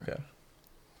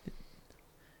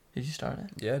Did you start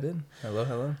it? Yeah, I did.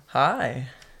 Hello. Hi.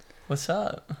 What's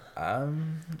up?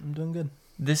 I'm doing good.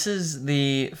 This is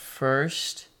the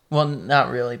first, well, not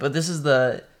really, but this is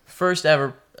the first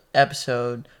ever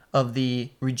episode of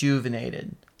the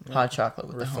Rejuvenated Hot Chocolate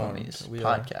with Reformed. the Homies We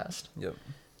are. podcast. Yep.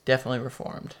 Definitely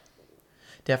reformed.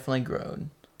 Definitely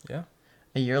grown. Yeah.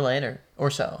 A year later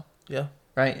or so, Yeah.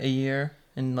 right? A year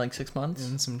and like 6 months?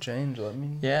 And some change.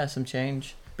 Yeah, some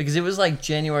change. Because it was like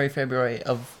January, February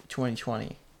of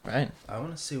 2020, right? I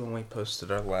want to see when we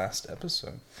posted our last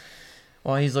episode.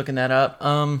 While he's looking that up,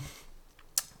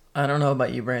 I don't know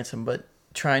about you, Branson, but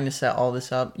trying to set all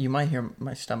this up, you might hear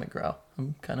my stomach growl.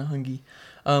 I'm kind of hungry.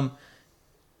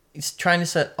 Trying to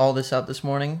set all this up this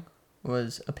morning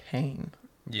was a pain.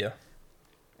 Yeah.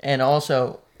 And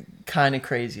also kind of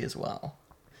crazy as well.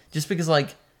 Just because,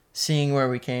 like, seeing where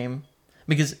we came,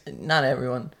 because not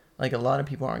everyone, like, a lot of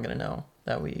people aren't going to know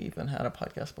that we even had a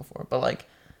podcast before. But, like,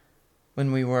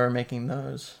 when we were making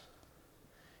those,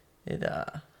 it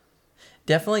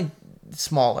definitely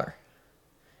smaller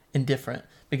and different.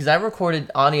 Because I recorded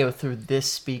audio through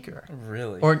this speaker.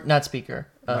 Really? Or not speaker.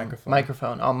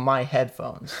 Microphone on my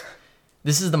headphones.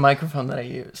 This is the microphone that I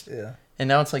used. Yeah. And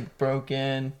now it's, like,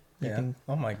 broken. Yeah.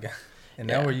 Oh, my God. And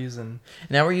now we're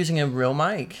using a real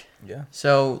mic. Yeah.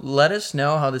 So let us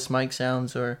know how this mic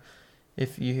sounds, or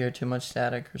if you hear too much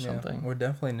static or something. We're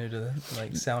definitely new to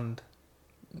the sound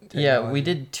technology. Yeah, we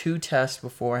did 2 tests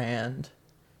beforehand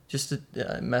just to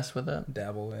mess with it.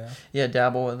 Dabble, yeah. Yeah,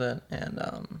 dabble with it.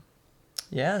 And,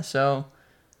 yeah, so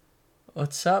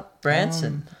what's up,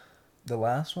 Branson? The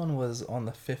last one was on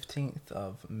the 15th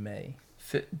of May.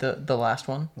 The last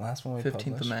one? Last one we 15th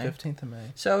published. of May? 15th of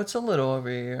May. So it's a little over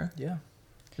a year. Yeah.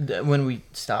 When we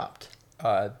stopped.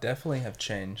 Definitely have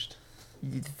changed.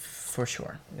 For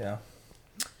sure. Yeah.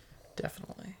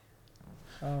 Definitely.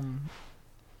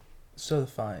 So the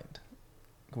find.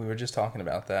 We were just talking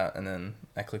about that, and then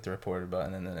I clicked the reported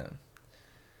button, and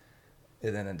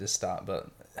then it just stopped. But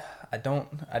I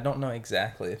don't know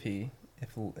exactly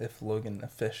if Logan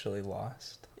officially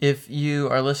lost. If you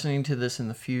are listening to this in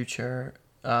the future,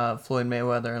 Floyd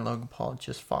Mayweather and Logan Paul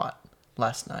just fought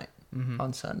last night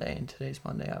on Sunday, and today's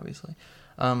Monday, obviously.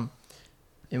 And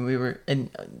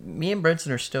me and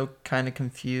Brenton are still kind of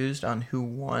confused on who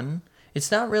won.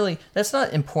 It's not really, that's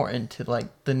not important to, like,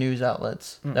 the news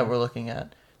outlets that we're looking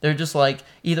at. They're just like,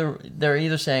 they're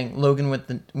either saying Logan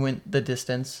went the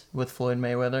distance with Floyd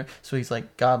Mayweather, so he's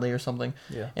like godly or something.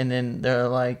 Yeah. And then they're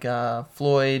like,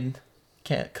 Floyd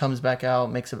comes back out,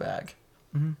 makes a bag.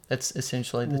 Mm-hmm. That's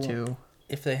essentially the two.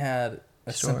 If they had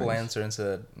a stories. simple answer and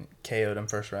said KO'd him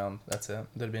first round, that's it.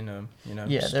 There'd be no,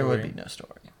 Yeah, story. there would be no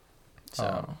story.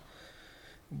 So,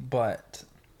 but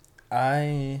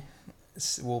I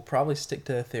will probably stick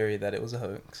to the theory that it was a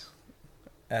hoax,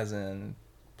 as in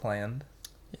planned.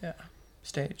 Yeah,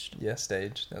 staged. Yeah,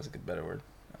 staged. That was a better word.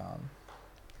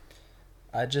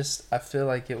 I feel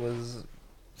like it was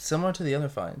similar to the other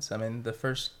fights. I mean, the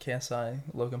first KSI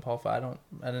Logan Paul fight,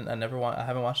 I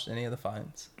haven't watched any of the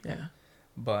fights. Yeah.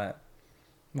 But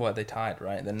they tied,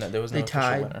 right? Then there was no They official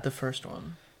tied winner. the first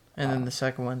one. And then the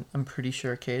second one, I'm pretty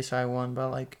sure KSI won by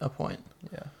like a point.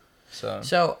 Yeah.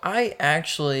 So I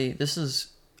actually,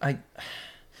 it's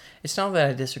not that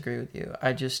I disagree with you.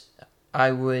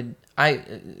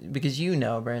 Because you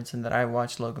know, Branson, that I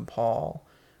watched Logan Paul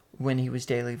when he was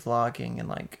daily vlogging in,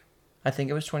 like, I think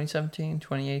it was 2017,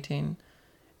 2018.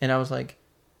 And I was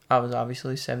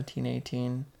obviously 17,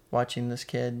 18, watching this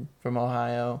kid from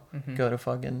Ohio go to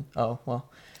fucking,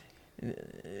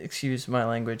 excuse my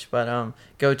language, but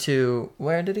go to,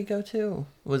 where did he go to?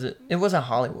 It wasn't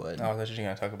Hollywood. Oh, I thought you were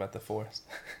going to talk about the forest.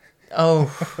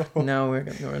 Oh, no, we're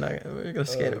gonna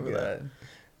skate over that.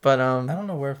 But I don't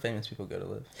know where famous people go to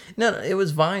live. No, it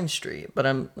was Vine Street, but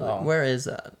where is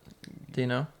that? Do you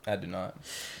know? I do not.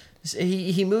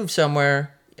 He moved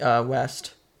somewhere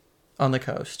west on the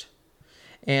coast.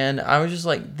 And I was just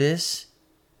like, this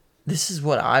is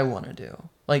what I want to do.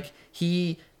 Like,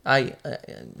 it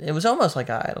was almost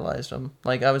like I idolized him.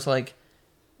 Like, I was like,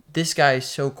 this guy is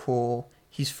so cool.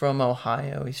 He's from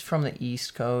Ohio. He's from the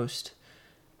East Coast.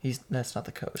 That's not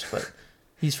the coast, but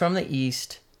he's from the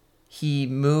East. He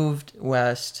moved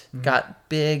west, got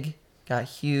big, got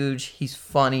huge. He's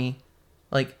funny.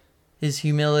 Like, his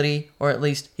humility, or at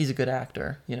least he's a good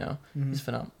actor, He's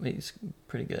phenomenal. He's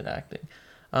pretty good at acting.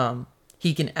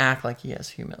 He can act like he has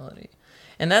humility.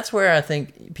 And that's where I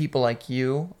think people like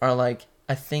you are like,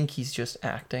 I think he's just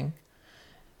acting.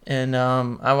 And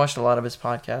I watched a lot of his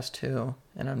podcasts too,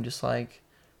 and I'm just like,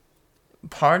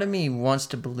 part of me wants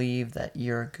to believe that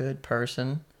you're a good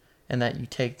person and that you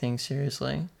take things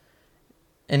seriously.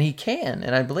 And he can,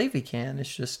 and I believe he can.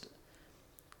 It's just,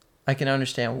 I can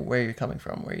understand where you're coming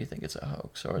from, where you think it's a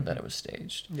hoax or that it was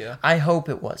staged. Yeah. I hope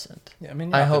it wasn't. Yeah. I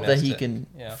mean, I hope that he can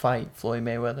Yeah. fight Floyd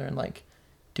Mayweather and like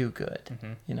do good.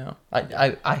 Mhm. You know,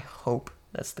 I hope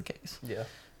that's the case. Yeah.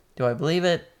 Do I believe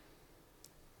it?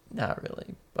 Not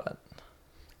really, but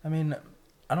I mean,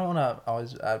 I don't want to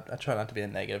always. I try not to be a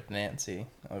negative Nancy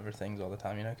over things all the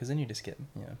time, you know, because then you just get,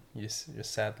 you know, you're a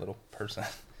sad little person.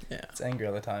 yeah. It's angry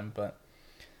all the time. But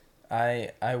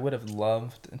I would have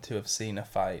loved to have seen a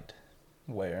fight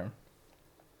where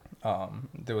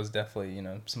there was definitely, you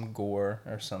know, some gore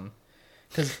or some.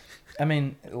 Because, I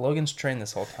mean, Logan's trained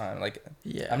this whole time. Like,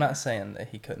 Yeah. I'm not saying that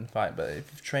he couldn't fight, but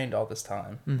if you've trained all this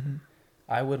time, Mm-hmm.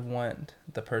 I would want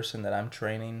the person that I'm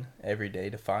training every day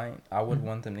to fight, I would Mhm.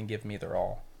 want them to give me their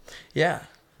all. Yeah.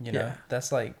 You know, Yeah.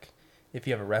 that's like if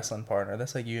you have a wrestling partner,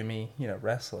 that's like you and me, you know,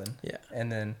 wrestling. Yeah.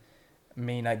 And then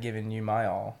me not giving you my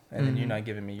all, and then you Mhm. not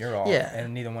giving me your all. Yeah.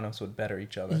 And neither one of us would better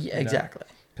each other. Yeah, exactly.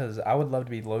 Because I would love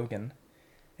to be Logan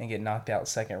and get knocked out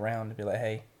second round and be like,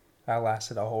 hey, I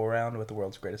lasted a whole round with the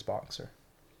world's greatest boxer.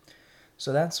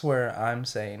 So that's where I'm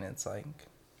saying it's like,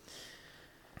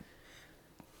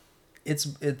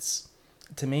 it's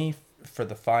to me, for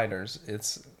the fighters,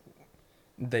 it's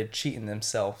they're cheating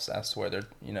themselves as to where they're,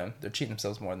 you know, they're cheating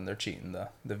themselves more than they're cheating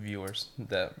the viewers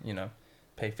that, you know,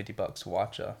 pay $50 to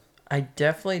watch I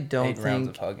definitely don't 8 rounds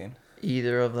of think hugging.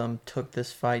 either of them took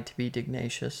this fight to be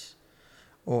dignacious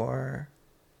or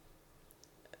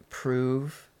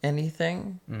prove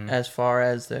anything Mhm. as far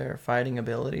as their fighting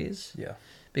abilities. Yeah.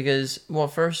 Because, well,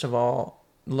 first of all,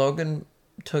 Logan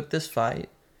took this fight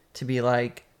to be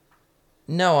like,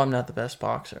 no, I'm not the best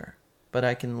boxer, but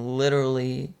I can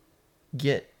literally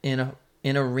get in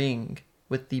a ring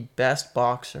with the best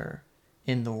boxer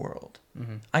in the world.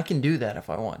 Mm-hmm. I can do that if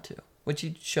I want to, which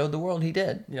he showed the world he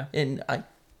did. Yeah. And I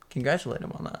congratulate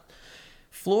him on that.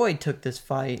 Floyd took this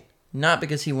fight not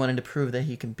because he wanted to prove that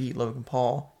he can beat Logan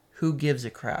Paul. Who gives a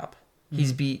crap?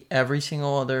 He's beat every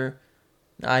single other.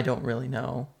 I don't really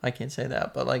know. I can't say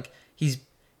that, but like he's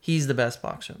the best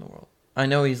boxer in the world. I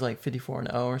know he's like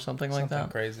 54-0 or something like that.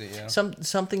 Something crazy, yeah.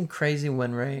 Something crazy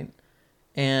win rate,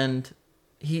 and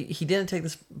he didn't take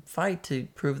this fight to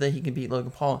prove that he can beat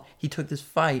Logan Paul. He took this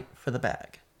fight for the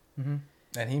bag. Mm-hmm.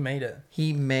 And he made it.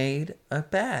 He made a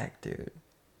bag, dude.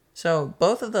 So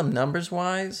both of them, numbers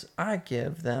wise, I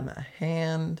give them a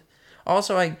hand.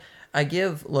 Also, I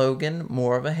give Logan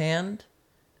more of a hand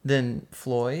than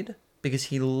Floyd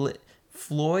because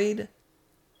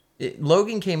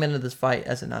Logan came into this fight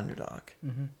as an underdog.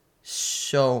 Mm-hmm.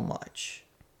 So much.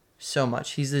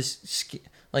 He's this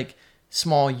like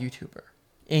small YouTuber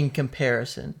in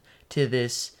comparison to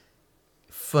this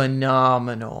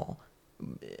phenomenal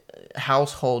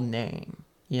household name.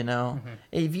 You know,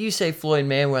 if you say Floyd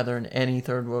Mayweather in any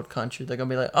third world country, they're gonna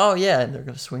be like, "Oh yeah," and they're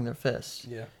gonna swing their fists.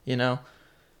 Yeah. You know,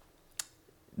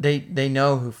 they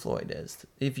know who Floyd is.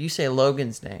 If you say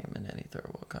Logan's name in any third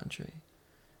world country,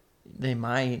 they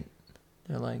might.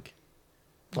 They're like,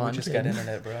 We just got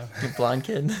internet, bro. blonde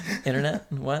kid,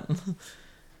 internet, what?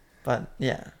 But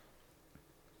yeah,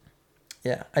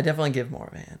 I definitely give more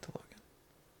of a hand to Logan.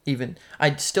 Even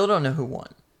I still don't know who won.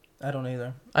 I don't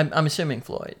either. I'm assuming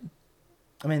Floyd.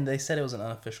 I mean, they said it was an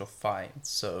unofficial fight,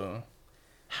 so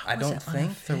How I is don't it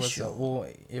think there was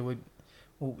unofficial?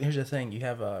 Well, here's the thing. You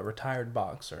have a retired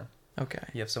boxer. Okay.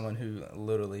 You have someone who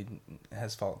literally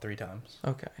has fought 3 times.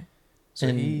 Okay. So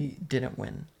and he didn't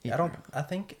win. I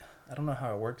don't know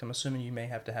how it worked. I'm assuming you may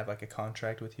have to have like a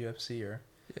contract with UFC or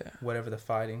Yeah. whatever the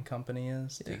fighting company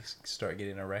is Yeah. to start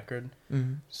getting a record.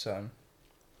 Mm-hmm. So,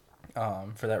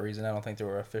 for that reason, I don't think there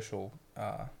were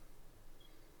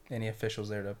any officials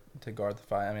there to guard the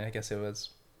fight. I mean, I guess it was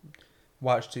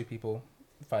watch 2 people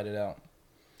fight it out.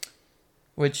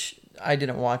 Which I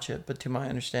didn't watch it, but to my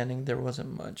understanding, there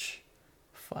wasn't much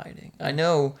fighting. I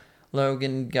know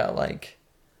Logan got like,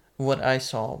 what I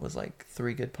saw was like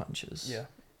 3 good punches. Yeah.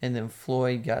 And then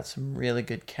Floyd got some really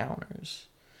good counters.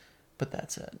 But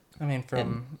that's it. I mean,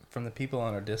 from the people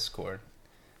on our Discord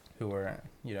who were,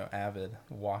 you know, avid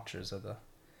watchers of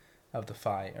the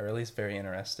fight, or at least very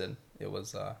interested, it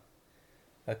was a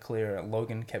clear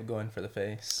Logan kept going for the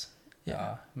face.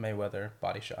 Yeah. Mayweather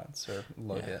body shots or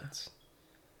low Yeah. hits.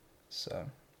 So,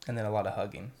 and then a lot of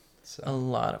hugging. So A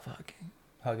lot of hugging.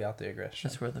 hug out the aggression.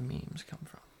 That's where the memes come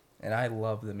from. And I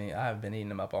love the meme. I've been eating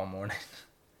them up all morning.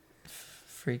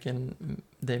 Freaking,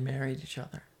 they married each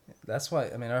other. That's why,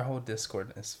 I mean, our whole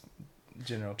Discord is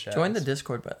general chat. Join the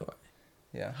Discord, by the way.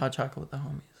 Yeah. Hot Chocolate with the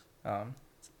Homies.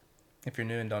 If you're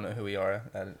new and don't know who we are,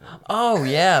 Oh,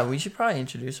 yeah. We should probably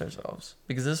introduce ourselves.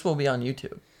 Because this will be on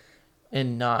YouTube.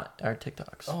 And not our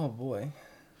TikToks. oh boy.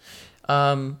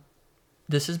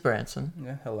 This is Branson.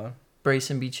 Yeah, hello. Brace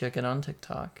and Be Chicken on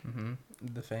TikTok.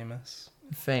 The famous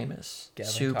Famous.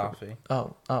 Gavin Super. Coffee.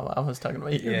 Oh, I was talking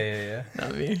about you. Yeah.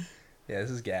 Not me. Yeah,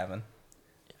 this is Gavin.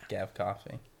 Gav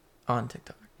Coffee. On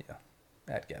TikTok. Yeah,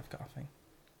 at Gav Coffee.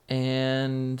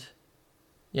 And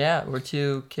yeah, we're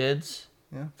two kids.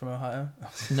 Yeah, from Ohio.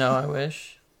 No, I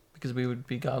wish, because we would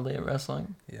be godly at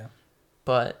wrestling. Yeah.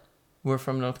 But we're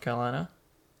from North Carolina.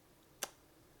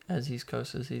 As East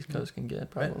Coast can get,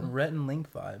 probably. Rhett and Link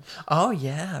vibes. Oh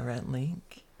yeah, Rhett and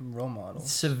Link. Role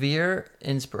models. Severe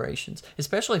inspirations,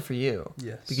 especially for you.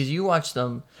 Yes. Because you watched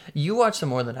them. You watched them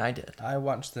more than I did. I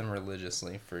watched them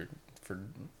religiously for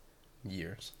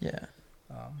years. Yeah.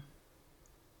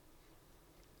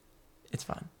 It's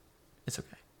fine. It's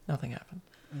okay. Nothing happened.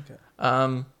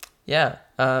 Okay. Yeah.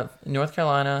 North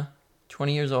Carolina,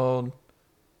 20 years old.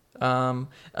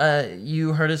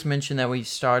 You heard us mention that we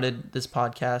started this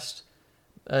podcast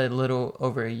a little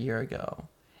over a year ago.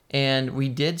 And we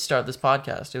did start this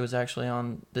podcast. It was actually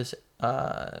on this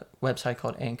website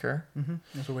called Anchor.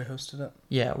 That's where we hosted it.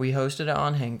 Yeah, we hosted it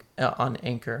on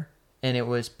Anchor. And it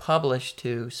was published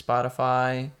to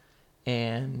Spotify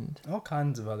and all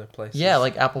kinds of other places. yeah,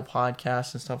 like Apple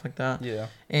Podcasts and stuff like that. Yeah.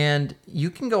 And you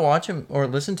can go watch them or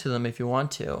listen to them if you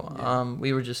want to. Yeah.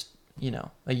 We were just,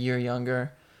 a year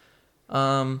younger.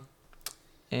 And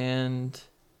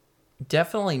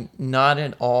definitely not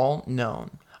at all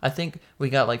known. I think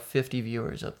we got like 50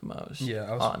 viewers at the most. Yeah,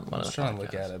 I was trying to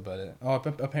look at it, but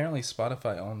apparently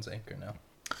Spotify owns Anchor now.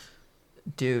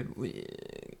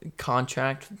 Dude,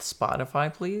 contract with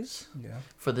Spotify, please. Yeah.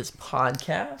 For this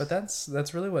podcast. But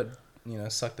that's really what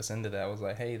sucked us into that. Was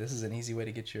like, hey, this is an easy way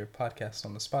to get your podcast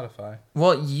on the Spotify.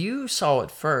 Well, you saw it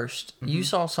first. You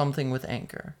saw something with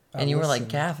Anchor, and you were like,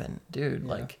 Gavin, dude,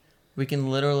 like we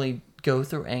can literally go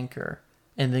through Anchor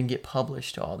and then get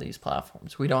published to all these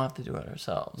platforms. We don't have to do it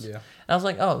ourselves. Yeah. And I was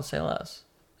like, oh, say less.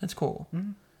 That's cool. Do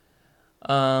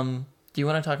you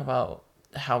want to talk about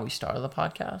how we started the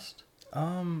podcast?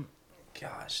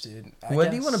 Gosh, dude. Where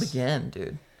do you want to begin,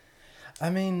 dude? I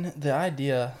mean, the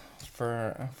idea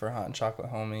for Hot and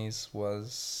Chocolate Homies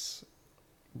was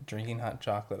drinking hot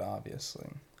chocolate, obviously.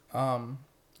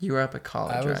 You were up at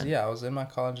college, right? Yeah, I was in my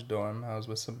college dorm. I was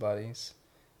with some buddies.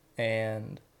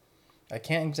 And I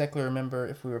can't exactly remember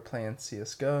if we were playing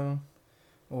CSGO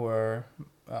or,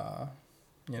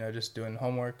 just doing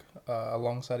homework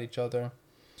alongside each other.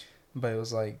 But it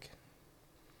was like,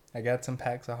 I got some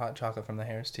packs of hot chocolate from the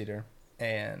Harris Teeter,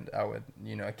 and I would,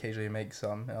 occasionally make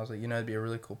some. And I was like, it'd be a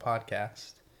really cool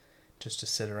podcast just to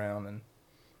sit around and,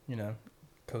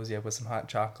 cozy up with some hot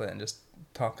chocolate and just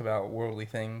talk about worldly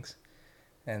things.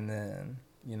 And then,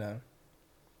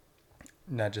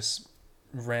 not just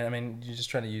you just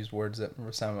try to use words that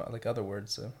sound like other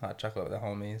words, so hot chocolate with the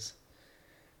homies.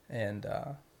 And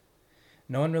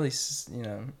no one really,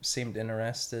 seemed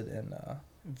interested in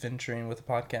venturing with the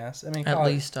podcast. I mean, at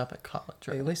least up at college,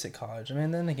 right? At least at college. I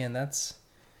mean, then again,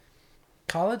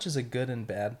 college is a good and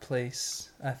bad place,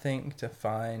 I think, to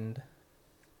find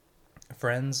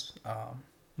friends.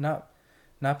 Not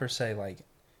per se like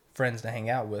friends to hang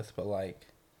out with, but like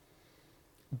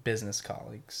business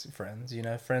colleagues, friends,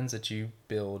 friends that you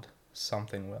build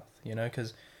something with,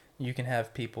 because you can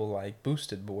have people like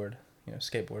Boosted Board,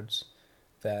 skateboards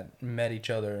that met each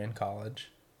other in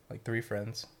college, like 3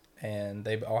 friends, and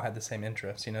they've all had the same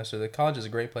interests, so the college is a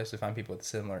great place to find people with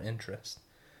similar interests,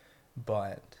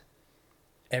 but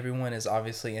everyone is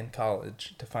obviously in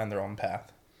college to find their own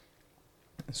path.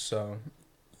 So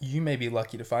you may be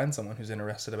lucky to find someone who's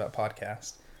interested about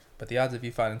podcasts, but the odds of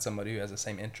you finding somebody who has the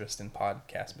same interest in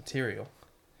podcast material,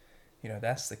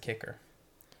 that's the kicker.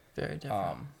 Very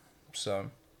different.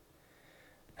 So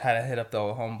had to hit up the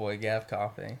old homeboy Gav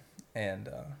Coffee. And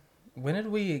when did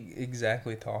we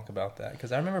exactly talk about that?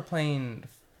 Because I remember playing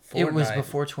Fortnite. It was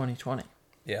before 2020.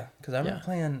 Yeah, because I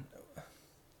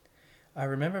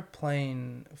remember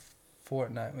playing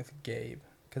Fortnite with Gabe.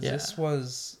 Because this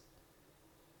was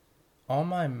on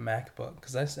my MacBook,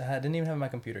 because I didn't even have my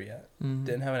computer yet.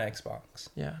 Didn't have an Xbox.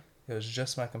 Yeah. It was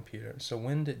just my computer. So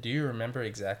do you remember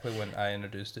exactly when I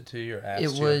introduced it to you or asked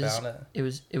you about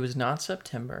it? It was not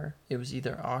September. It was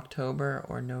either October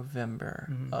or November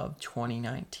of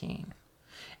 2019.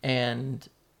 And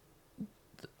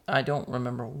I don't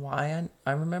remember why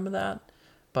I remember that,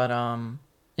 but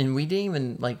and we didn't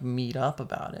even meet up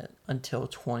about it until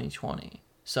 2020.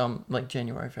 Some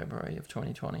January, February of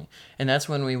 2020. And that's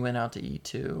when we went out to eat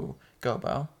to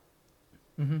Gobo.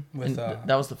 With that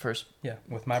was the first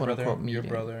with my brother, your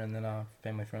brother, and then a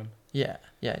family friend. Yeah.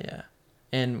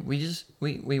 And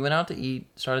we went out to eat,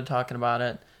 started talking about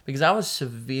it because I was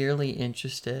severely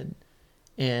interested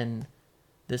in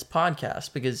this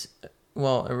podcast because,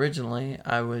 well, originally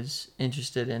I was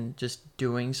interested in just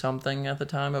doing something at the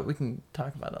time, but we can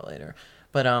talk about that later.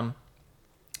 But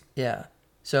yeah.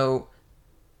 So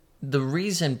the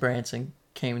reason Branson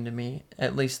came to me,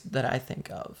 at least that I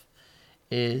think of,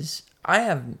 is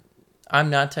I'm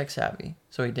not tech savvy,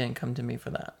 so he didn't come to me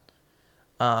for that.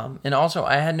 And also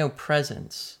I had no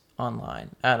presence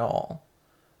online at all.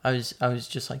 I was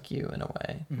just like you in a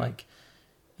way, like,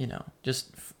 you know,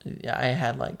 just I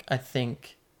had like I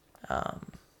think I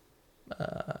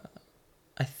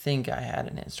had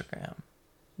an Instagram,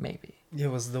 maybe. It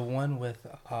was the one with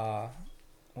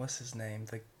what's his name?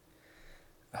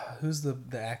 Who's the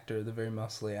actor, the very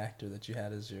muscly actor that you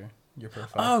had as your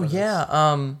profile? Oh photos?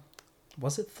 yeah,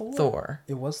 was it Thor? Thor.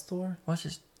 It was Thor. What's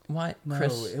his why? No,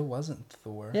 Chris? it wasn't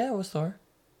Thor. Yeah, it was Thor.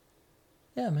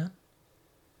 Yeah, man.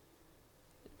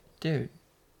 Dude.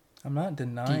 I'm not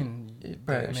denying.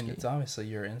 Bro, I mean, it's obviously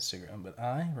your Instagram, but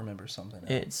I remember something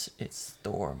else. It's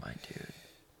Thor, my dude.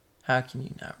 How can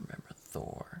you not remember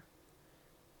Thor?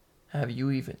 Have you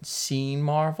even seen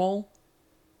Marvel?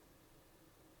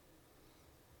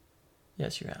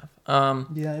 Yes, you have.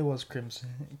 Yeah, it was Chris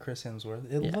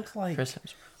Hemsworth. It looked like Chris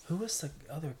Hemsworth. Who was the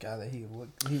other guy that he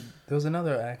looked? There was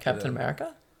another actor. Captain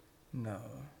America? No.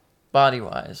 Body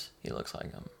wise, he looks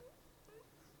like him.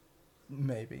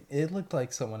 Maybe it looked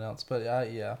like someone else, but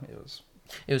yeah, it was.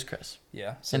 It was Chris.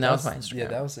 Yeah, so and that was my Instagram. Yeah,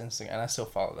 that was Instagram, and I still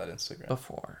follow that Instagram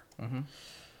before. Mm-hmm.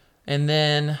 And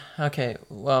then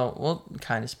we'll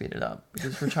kind of speed it up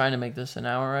because we're trying to make this an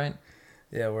hour, right?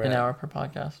 Yeah, we're an hour per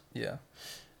podcast. Yeah,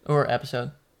 or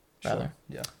episode, rather.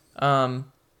 Sure. Yeah.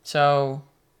 So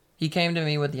he came to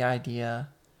me with the idea.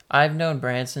 I've known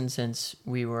Branson since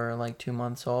we were like 2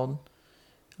 months old.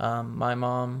 My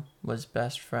mom was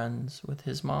best friends with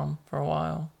his mom for a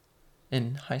while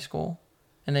in high school,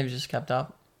 and they've just kept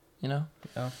up, you know?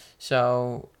 Yeah.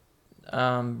 So,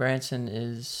 Branson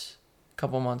is a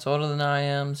couple months older than I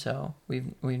am, so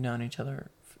we've known each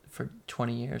other for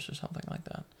 20 years or something like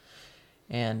that.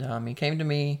 And he came to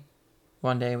me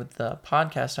one day with the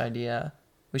podcast idea.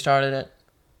 We started it.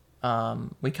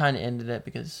 We kind of ended it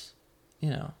because, you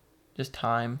know, just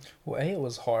time. Well, it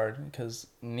was hard because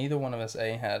neither one of us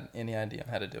had any idea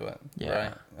how to do it. Yeah,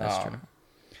 right? that's true.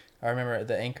 I remember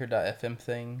the Anchor.fm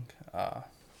thing.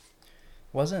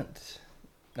 Wasn't.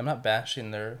 I'm not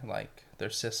bashing their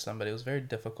system, but it was very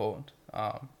difficult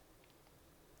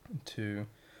to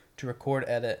record,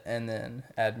 edit, and then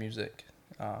add music.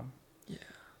 Yeah.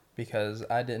 Because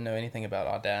I didn't know anything about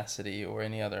Audacity or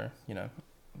any other, you know,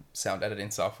 sound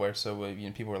editing software. So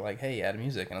people were like, "Hey, add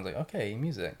music," and I was like, "Okay,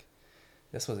 music."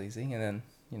 This was easy, and then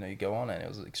you go on and it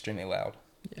was extremely loud.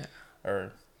 Yeah.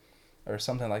 Or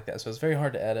something like that. So it was very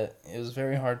hard to edit. It was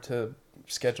very hard to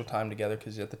schedule time together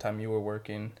because at the time you were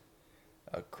working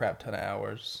a crap ton of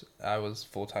hours. I was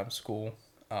full-time school.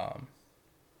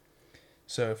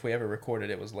 So if we ever recorded,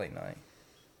 it was late night.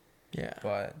 Yeah.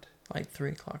 But like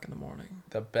 3:00 in the morning.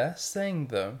 The best thing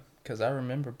though, because I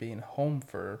remember being home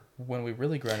for when we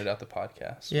really grinded out the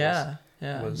podcast. Yeah.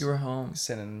 You were home.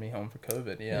 Sending me home for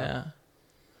COVID. Yeah.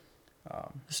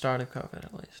 The start of COVID,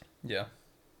 at least. Yeah.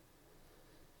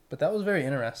 But that was very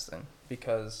interesting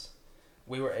because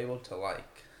we were able to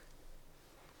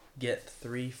get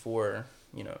 3-4,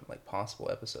 possible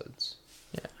episodes.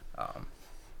 Yeah.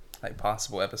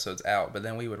 Possible episodes out, but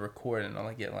then we would record and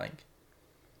only get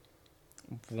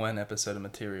one episode of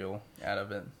material out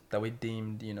of it that we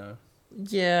deemed,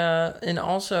 Yeah, and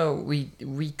also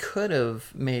we could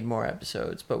have made more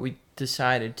episodes, but we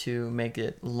decided to make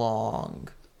it long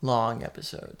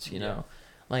episodes, you know?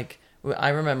 I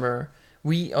remember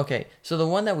so the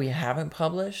one that we haven't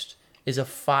published is a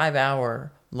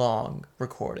 5-hour long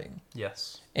recording.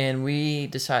 Yes. And we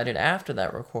decided after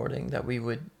that recording that we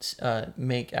would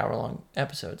make hour-long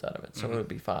episodes out of it, so it would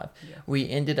be 5. Yeah. We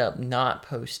ended up not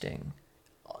posting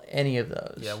any of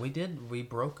those. Yeah, we did. We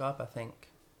broke up, I think,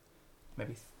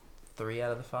 maybe 3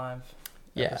 out of the 5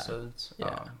 episodes.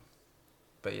 Yeah.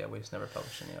 But yeah, we just never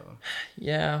published any of them.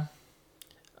 Yeah.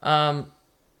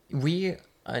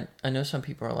 I know some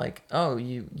people are like, oh,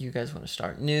 you guys want to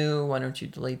start new? Why don't you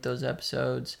delete those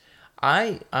episodes?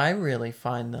 I really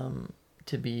find them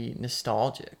to be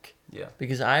nostalgic. Yeah.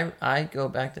 Because I go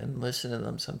back and listen to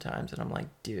them sometimes, and I'm like,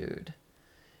 dude,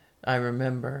 I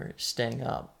remember staying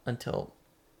up until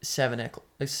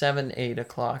 7-8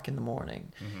 o'clock in the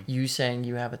morning. Mm-hmm. You saying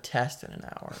you have a test in an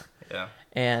hour. Yeah.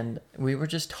 And we were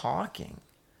just talking.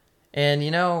 And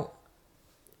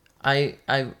I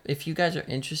if you guys are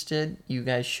interested, you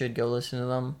guys should go listen to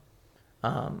them.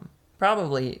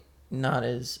 Probably not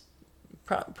as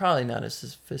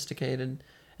sophisticated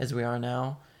as we are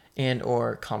now. and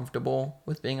or comfortable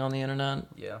with being on the internet.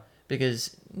 Yeah.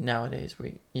 Because nowadays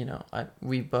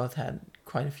we both had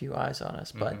quite a few eyes on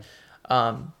us, but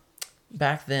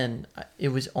back then it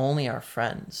was only our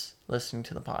friends listening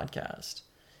to the podcast,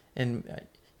 and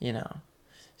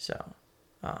so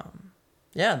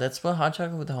yeah, that's what Hot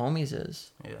Chocolate with the Homies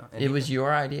is. Yeah. It was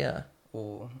your idea.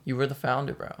 Well, You were the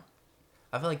founder, bro.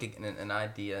 I feel like an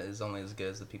idea is only as good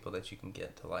as the people that you can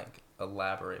get to like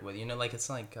elaborate with. Like it's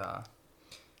like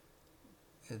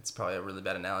it's probably a really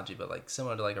bad analogy, but like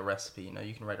similar to like a recipe.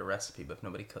 You can write a recipe, but if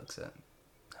nobody cooks it,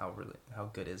 how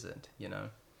good is it?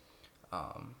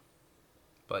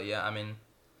 But yeah, I mean,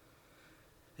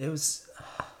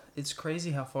 it's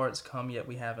crazy how far it's come, yet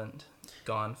we haven't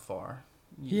gone far.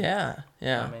 Yeah.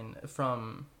 I mean,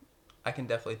 I can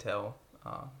definitely tell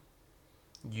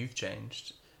you've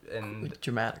changed and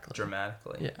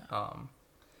dramatically. Yeah.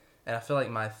 And I feel like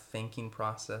my thinking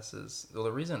process is, well,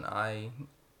 the reason I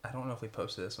don't know if we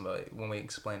posted this, but when we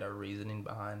explained our reasoning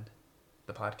behind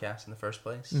the podcast in the first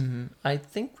place. Mm-hmm. I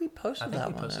think we posted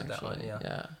that one.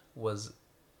 Yeah. Was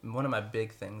one of my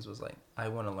big things was like, I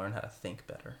want to learn how to think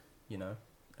better,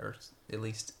 or at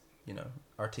least,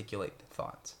 articulate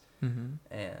thoughts. Mm-hmm.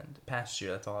 And past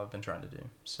year, that's all I've been trying to do.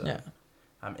 So yeah.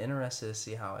 I'm interested to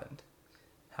see how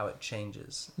it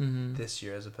changes this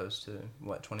year as opposed to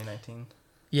 2019.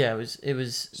 Yeah, it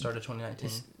was start of 2019.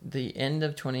 The end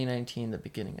of 2019, the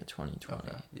beginning of 2020.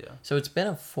 Okay, yeah. So it's been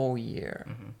a full year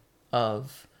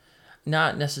of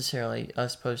not necessarily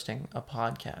us posting a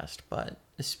podcast, but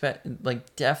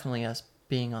like definitely us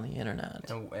being on the internet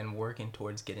and working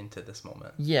towards getting to this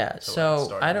moment. Yeah.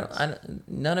 So I don't.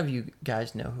 None of you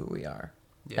guys know who we are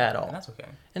at all. And that's okay.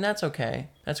 And that's okay.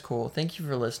 That's cool. Thank you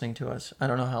for listening to us. I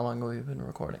don't know how long we've been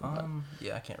recording.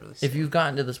 Yeah, I can't really see. If you've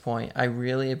gotten to this point, I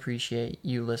really appreciate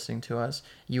you listening to us.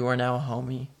 You are now a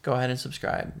homie. Go ahead and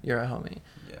subscribe. You're a homie.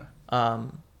 Yeah.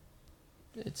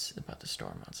 It's about to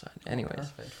storm outside. Anyways.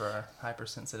 Perfect for a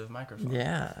hypersensitive microphone.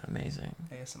 Yeah, amazing.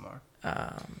 ASMR.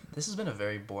 This has been a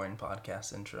very boring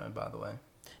podcast intro, by the way.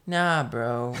 Nah,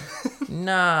 bro.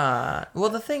 Nah. Well,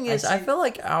 the thing is, I feel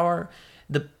like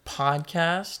the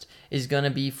podcast is going to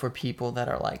be for people that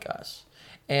are like us.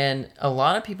 And a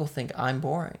lot of people think I'm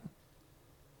boring.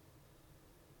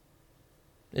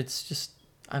 It's just,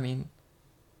 I mean,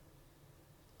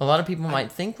 a lot of people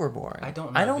might think we're boring. I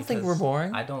don't know. I don't think we're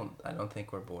boring. I don't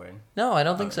think we're boring. No, I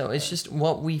don't think so. It's just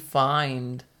what we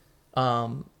find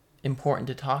important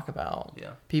to talk about.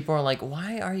 Yeah. People are like,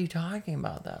 why are you talking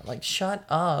about that? Like, shut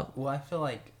up. Well, I feel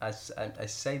like I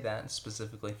say that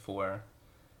specifically for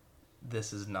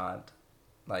this is not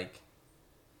like.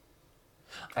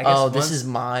 This is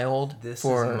mild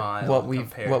for what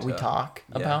we talk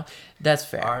about. That's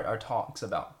fair. Our talks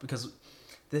about, because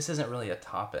this isn't really a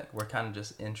topic. We're kind of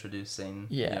just introducing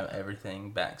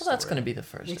everything backstory. Well, that's going to be the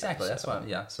first. Exactly. Episode.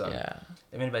 That's why. So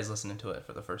if anybody's listening to it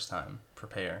for the first time,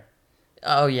 prepare.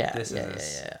 Oh yeah. This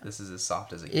is as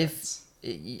soft as it gets.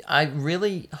 I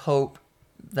really hope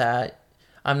that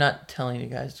I'm not telling you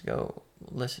guys to go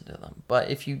listen to them,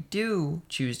 but if you do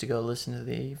choose to go listen to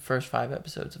the first 5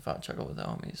 episodes of Hot Chocolate with the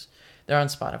Homies, they're on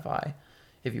Spotify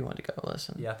if you want to go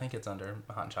listen. Yeah, I think it's under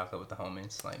Hot Chocolate with the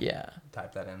Homies. Like,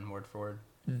 type that in word for word.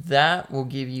 That will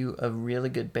give you a really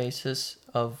good basis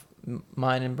of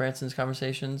mine and Branson's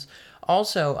conversations.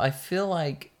 Also, I feel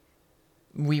like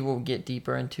we will get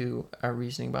deeper into our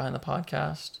reasoning behind the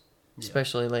podcast,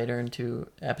 especially later into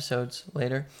episodes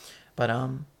later. But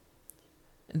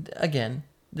again,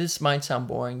 this might sound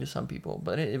boring to some people,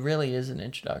 but it really is an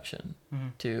introduction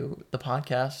to the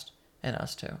podcast and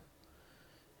us too,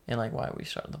 and like why we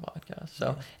started the podcast.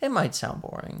 So it might sound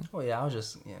boring. Well, yeah, I'll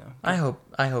just I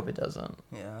hope it doesn't.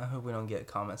 Yeah, I hope we don't get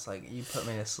comments like "you put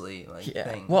me to sleep." Like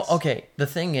things. Well, okay. The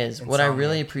thing is, what I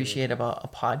really appreciate about a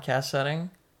podcast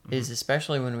setting is,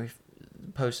 especially when we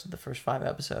posted the first 5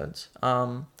 episodes,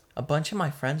 a bunch of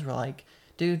my friends were like,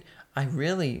 "Dude, I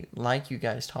really like you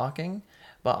guys talking."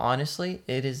 But honestly,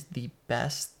 it is the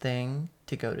best thing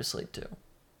to go to sleep to.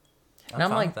 And I'm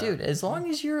like, dude, as long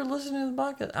as you're listening to the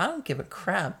podcast, I don't give a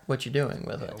crap what you're doing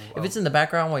with it. If it's in the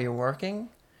background while you're working,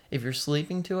 if you're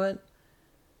sleeping to it,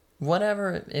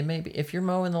 whatever it may be. If you're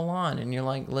mowing the lawn and you're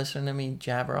like listening to me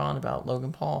jabber on about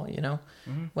Logan Paul,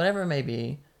 whatever it may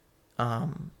be,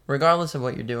 regardless of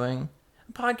what you're doing,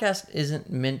 a podcast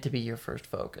isn't meant to be your first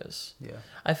focus. Yeah.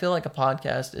 I feel like a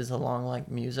podcast is along like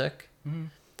music.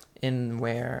 In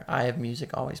where I have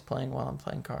music always playing while I'm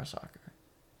playing car soccer,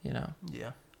 Yeah.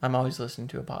 I'm always listening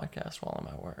to a podcast while I'm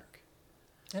at work.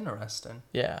 Interesting.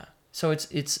 Yeah. So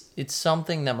it's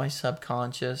something that my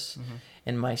subconscious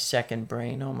and my second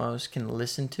brain almost can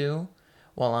listen to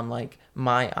while I'm like,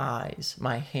 my eyes,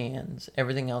 my hands,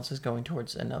 everything else is going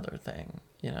towards another thing,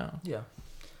 you know? Yeah.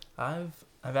 I've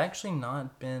actually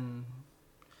not been.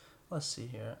 Let's see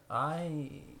here. I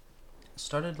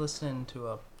started listening to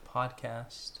a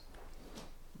podcast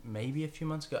maybe a few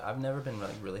months ago. I've never been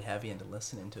really heavy into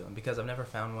listening to them because I've never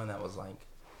found one that was like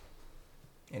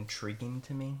intriguing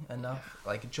to me enough.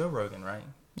 Like Joe Rogan, right?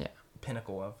 Yeah.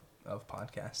 Pinnacle of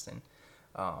podcasting.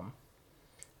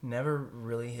 Never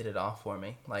really hit it off for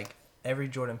me. Like every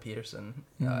Jordan Peterson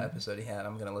episode he had,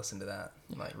 I'm gonna listen to that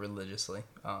like religiously.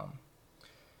 But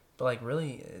like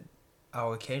really,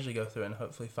 I'll occasionally go through and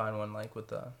hopefully find one like with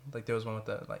the like there was one with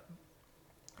the like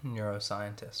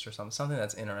neuroscientist or something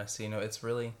that's interesting. You know, it's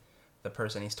really the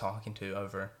person he's talking to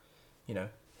over, you know,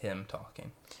 him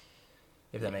talking.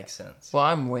 If that makes sense. Well,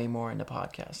 I'm way more into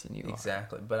podcasts than you are.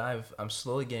 Exactly, but I'm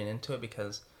slowly getting into it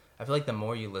because I feel like the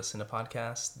more you listen to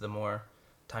podcasts, the more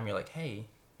time you're like, hey,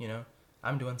 you know,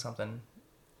 I'm doing something.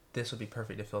 This would be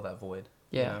perfect to fill that void.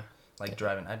 Yeah. You know? Like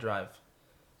driving. I drive.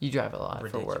 You drive a lot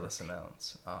for work. Ridiculous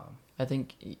amounts. I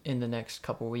think in the next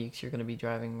couple of weeks you're going to be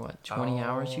driving, what, 20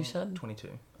 hours you said? 22.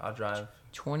 I'll drive.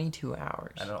 22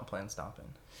 hours. I don't plan stopping.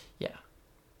 Yeah.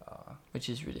 Which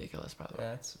is ridiculous, by the way.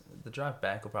 Yeah, the drive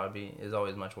back will probably is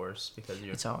always much worse because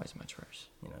you're. It's always much worse.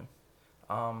 You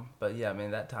know. But yeah, I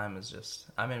mean, that time is just.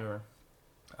 I remember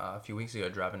a few weeks ago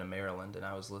driving to Maryland and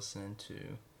I was listening to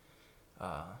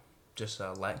just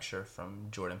a lecture from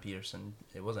Jordan Peterson.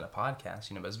 It wasn't a podcast,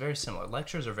 you know, but it's very similar.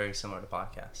 Lectures are very similar to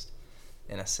podcasts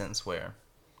in a sense where,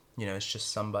 you know, it's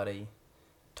just somebody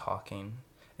talking.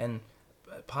 And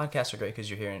podcasts are great because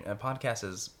you're hearing. A podcast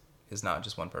is not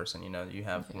just one person. You know, you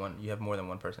have you have more than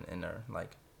one person in there,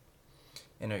 like,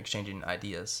 exchanging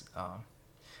ideas.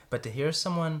 But to hear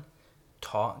someone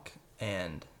talk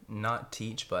and not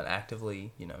teach, but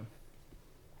actively, you know,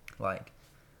 like,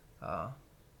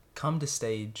 come to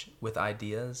stage with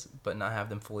ideas, but not have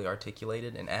them fully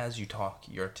articulated, and as you talk,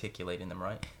 you're articulating them,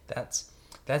 right? That's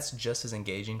just as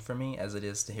engaging for me as it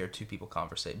is to hear two people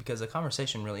conversate, because a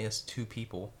conversation really is two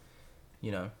people,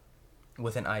 you know,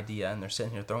 with an idea, and they're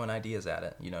sitting here throwing ideas at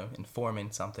it, you know, and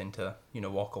forming something to, you know,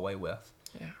 walk away with.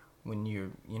 Yeah. When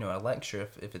you're, you know, a lecture,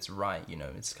 if it's right, you know,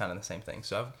 it's kind of the same thing.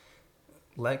 So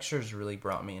lectures really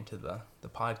brought me into the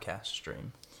podcast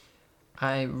stream.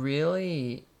 I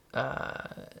really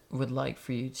would like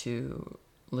for you to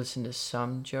listen to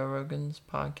some Joe Rogan's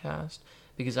podcast,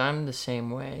 because I'm the same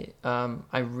way.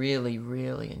 I really,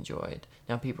 really enjoyed,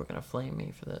 now people are going to flame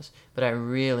me for this, but I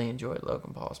really enjoyed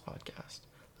Logan Paul's podcast.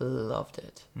 Loved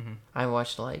it. Mm-hmm. I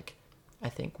watched like, I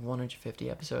think 150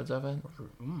 episodes of it.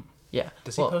 Yeah.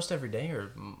 Does he post every day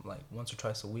or like once or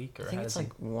twice a week? Or I think it's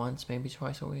like once, maybe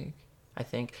twice a week. I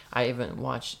think I haven't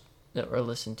watched or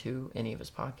listened to any of his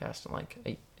podcasts in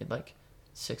like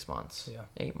 6 months,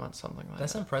 8 months, something like that.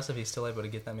 That's impressive. He's still able to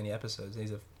get that many episodes.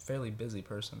 He's a fairly busy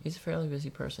person. He's a fairly busy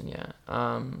person, yeah.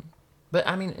 But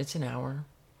I mean, it's an hour,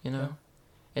 you know? Yeah.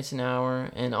 It's an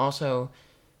hour, and also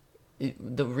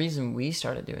the reason we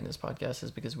started doing this podcast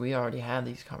is because we already had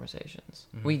these conversations.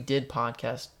 Mm-hmm. We did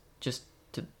podcasts just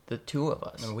to the two of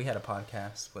us. And we had a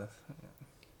podcast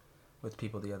with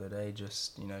people the other day,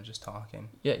 just talking.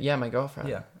 Yeah, my girlfriend.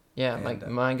 Yeah, and, like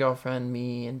my girlfriend,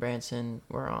 me, and Branson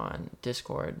were on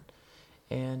Discord,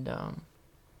 and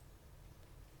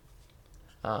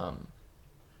do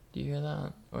you hear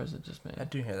that, or is it just me? I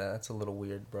do hear that. That's a little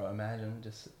weird, bro. Imagine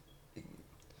just.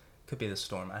 Could be the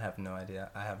storm. I have no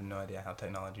idea. How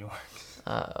technology works.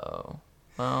 Uh-oh.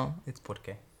 Well. It's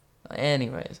porque.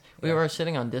 Anyways, we were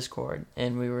sitting on Discord,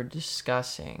 and we were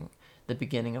discussing the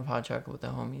beginning of Hot Chocolate with the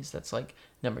Homies. That's like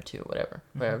number 2, whatever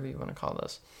you want to call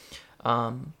this.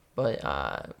 But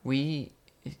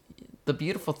the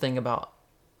beautiful thing about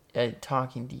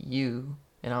talking to you,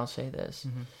 and I'll say this,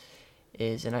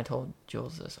 is, and I told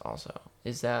Jules this also,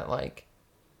 is that like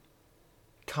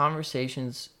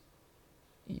conversations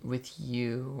with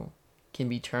you can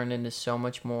be turned into so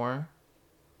much more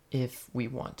if we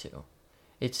want to.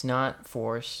 It's not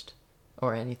forced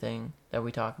or anything that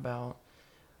we talk about.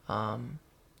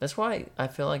 That's why I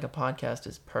feel like a podcast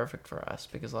is perfect for us,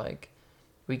 because like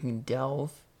we can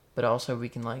delve, but also we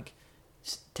can like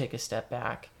take a step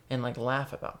back and like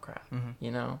laugh about crap,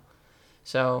 you know?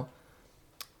 So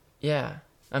yeah,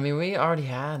 I mean, we were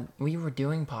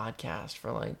doing podcasts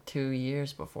for like 2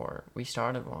 years before we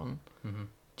started one,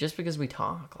 just because we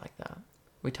talk like that.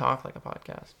 We talk like a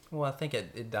podcast. Well, I think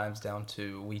it dives down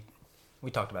to, we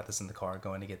talked about this in the car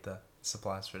going to get the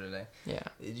supplies for today. Yeah.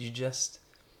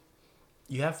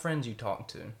 You have friends you talk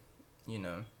to, you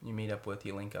know, you meet up with,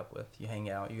 you link up with, you hang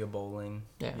out, you go bowling,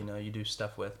 you know, you do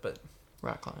stuff with, but...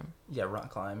 Rock climb. Yeah,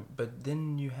 rock climb. But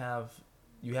then you have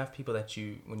you have people that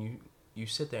you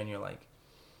sit there and you're like,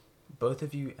 both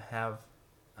of you have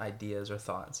ideas or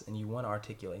thoughts and you want to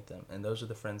articulate them, and those are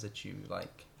the friends that you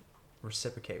like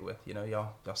reciprocate with. You know,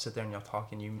 y'all sit there and y'all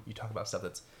talk, and you talk about stuff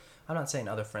that's, I'm not saying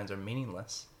other friends are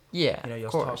meaningless. Yeah, you know,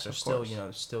 y'all talk are still, you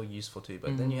know, still useful to you,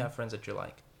 but then you have friends that you're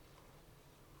like,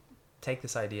 take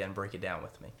this idea and break it down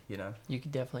with me, you know? You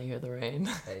can definitely hear the rain.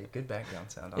 Hey, good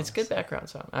background sound. It's good background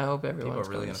sound. I hope everyone's People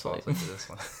are really going to fall sleep. asleep to this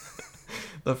one.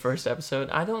 The first episode,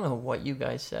 I don't know what you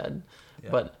guys said,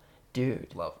 but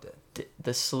dude, loved it.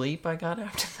 The sleep I got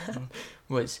after that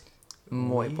was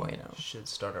muy bueno. Should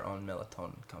start our own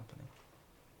melatonin company.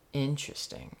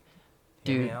 Interesting.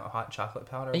 Hear Dude, me out, hot chocolate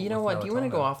powder. You know what? melatonin. Do you want to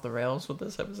go off the rails with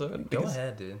this episode? Go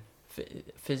ahead, dude.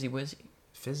 Fizzy Wizzy.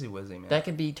 Fizzy Wizzy, man. That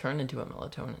could be turned into a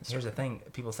melatonin. Here's the thing: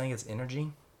 people think it's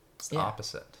energy. It's the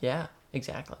opposite. Yeah,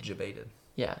 exactly. Debated.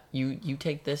 Yeah, you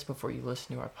take this before you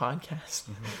listen to our podcast.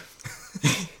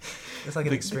 It's like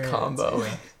an experience. The combo.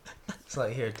 Yeah. It's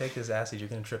like, here, take this acid. You're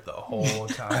gonna trip the whole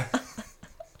time.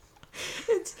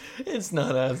 It's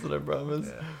not acid, I promise.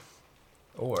 Yeah.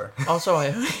 Or also,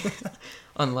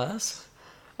 unless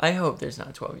I hope there's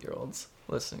not 12-year-olds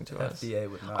listening to us. FDA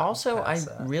would not. Also, I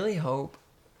that. really hope.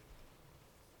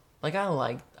 Like I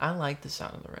like the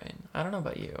sound of the rain. I don't know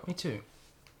about you. Me too.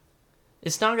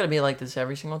 It's not gonna be like this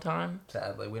every single time.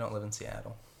 Sadly, we don't live in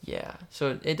Seattle. Yeah,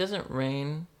 so it doesn't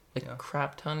rain a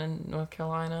crap ton in North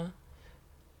Carolina.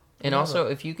 And also,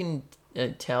 if you can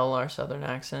tell our southern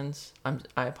accents,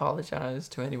 I apologize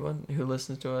to anyone who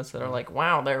listens to us that are like,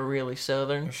 wow, they're really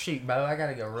southern. Shoot, Bo, I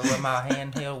gotta go roll my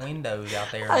handheld windows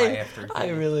out there I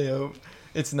really hope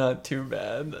it's not too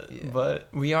bad, but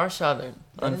we are southern,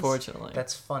 unfortunately.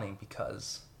 That's funny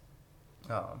because,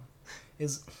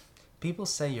 people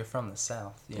say you're from the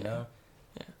South, you know.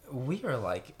 Yeah. We are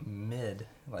like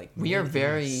we are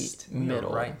very middle,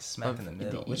 we are right smack in the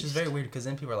middle, which is very weird because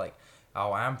then people are like,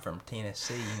 oh, I'm from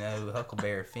Tennessee, you know,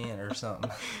 Huckleberry Finn or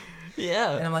something.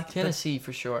 Yeah, and I'm like, Tennessee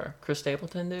for sure. Chris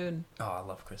Stapleton, dude. Oh, I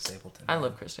love Chris Stapleton. I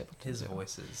love Chris Stapleton. His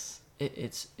voice is.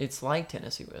 It's like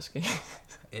Tennessee whiskey.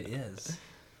 It is.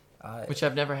 Which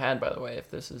I've never had, by the way.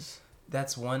 If this is.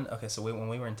 That's one. Okay, so when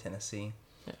we were in Tennessee,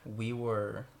 we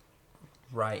were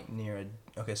right near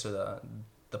so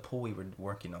the pool we were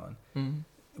working on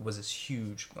was this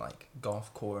huge like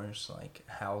golf course, like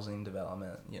housing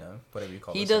development, you know, whatever you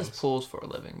call it. He does things. Pools for a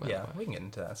living, by the way. We can get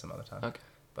into that some other time. Okay.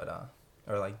 But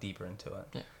or like deeper into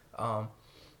it. Yeah.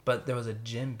 But there was a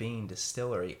Jim Beam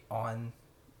distillery on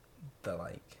the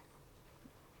like,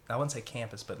 I wouldn't say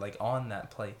campus, but like on that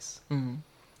place.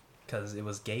 Because it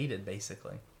was gated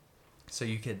basically, so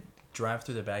you could drive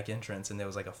through the back entrance and there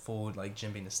was like a full like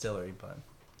Jim Beam distillery, but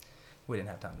we didn't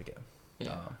have time to go.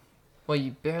 Yeah. Well,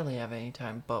 you barely have any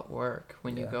time but work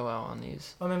when you go out on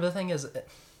these. Well, I mean, the thing is,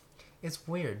 it's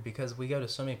weird because we go to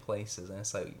so many places and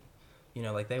it's like, you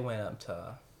know, like they went up to,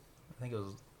 I think it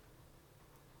was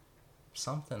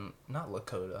something, not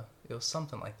Lakota, it was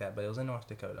something like that, but it was in North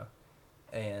Dakota,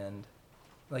 and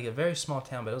like a very small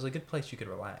town, but it was a good place you could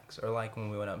relax. Or like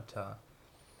when we went up to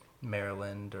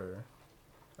Maryland or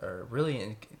really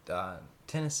in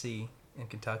Tennessee and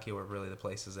Kentucky were really the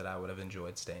places that I would have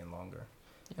enjoyed staying longer.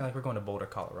 And like we're going to Boulder,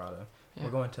 Colorado. Yeah.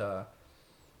 We're going to,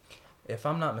 if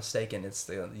I'm not mistaken, it's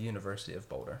the University of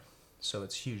Boulder. So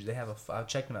it's huge. They have I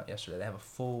checked them out yesterday. They have a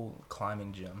full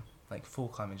climbing gym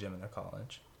in their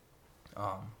college.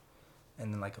 And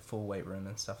then like a full weight room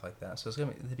and stuff like that. So it's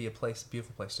going to be a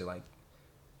beautiful place to like,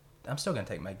 I'm still going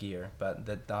to take my gear, but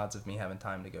the odds of me having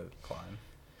time to go climb.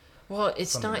 Well,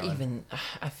 it's not even,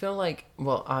 I feel like,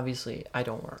 well, obviously I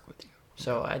don't work with you.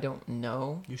 So I don't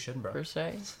know. You shouldn't, bro. Per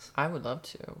se. I would love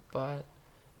to, but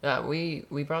we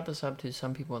brought this up to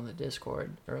some people in the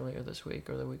Discord earlier this week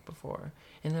or the week before.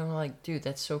 And they were like, dude,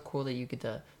 that's so cool that you get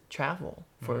to travel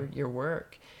for your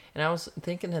work. And I was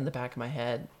thinking in the back of my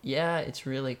head, yeah, it's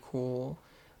really cool.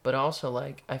 But also,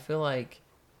 like, I feel like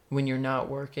when you're not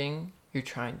working, you're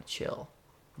trying to chill.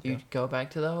 You go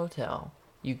back to the hotel.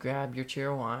 You grab your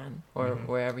cheer wine or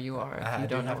wherever you are. I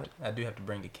do have to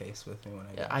bring a case with me when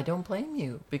I go. I don't blame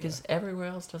you because everywhere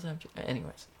else doesn't have.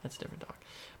 Anyways, that's a different talk.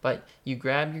 But you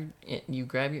grab your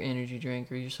energy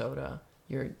drink or your soda.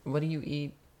 What do you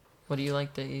eat? What do you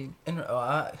like to eat? And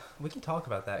we can talk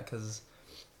about that because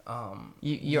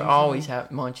you're always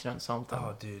munching on something.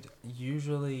 Oh, dude!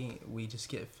 Usually we just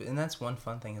get, and that's one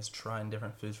fun thing is trying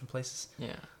different foods from places.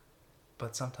 Yeah.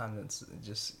 But sometimes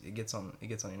it gets on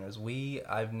your nerves.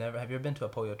 Have you ever been to a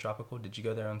Pollo Tropical? Did you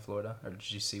go there in Florida, or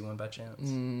did you see one by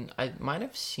chance? I might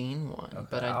have seen one, okay.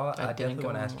 But I definitely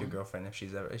want to ask your girlfriend if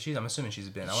she's ever. I'm assuming she's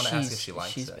been. I want to ask if she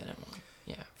likes it. She's been in one.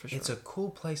 Yeah, for sure. It's a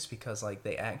cool place because like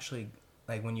they actually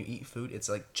like when you eat food, it's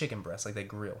like chicken breast, like they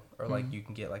grill, or like you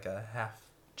can get like a half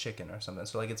chicken or something.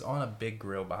 So like it's on a big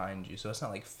grill behind you. So it's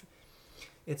not like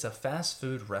it's a fast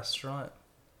food restaurant.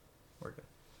 We're good.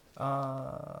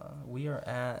 We are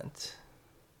at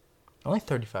only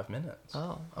 35 minutes.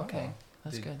 Oh, okay.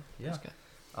 That's Dude, good. yeah. That's good.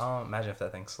 Imagine if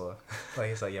that thing's slow. Like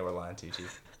it's like, yeah, we're lying to you,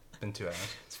 Chief. It's been 2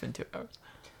 hours. It's been 2 hours.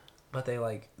 But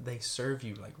they serve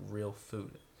you like real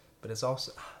food. But it's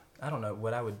also, I don't know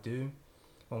what I would do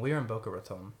when we were in Boca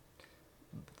Raton.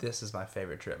 This is my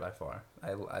favorite trip by far.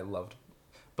 I loved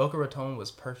Boca Raton.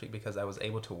 Was perfect because I was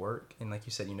able to work and, like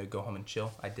you said, go home and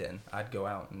chill. I didn't. I'd go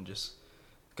out and just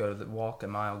go to walk a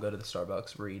mile, go to the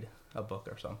Starbucks, read a book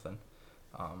or something.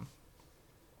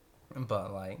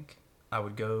 But like I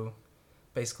would go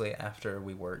basically after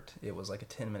we worked. It was like a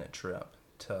 10-minute trip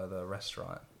to the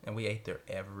restaurant, and we ate there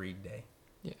every day.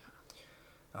 Yeah.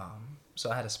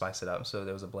 So I had to spice it up. So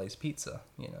there was a Blaze Pizza,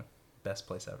 best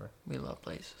place ever. We love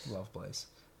Blaze. Love Blaze.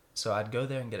 So I'd go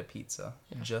there and get a pizza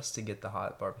just to get the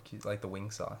hot barbecue, like the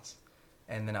wing sauce.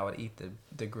 And then I would eat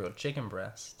the grilled chicken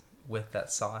breast with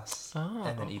that sauce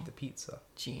and then eat the pizza.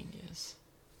 Genius.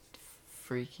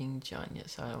 Freaking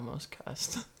genius. I almost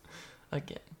cussed.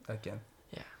 Again.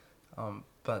 Yeah.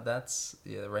 But that's,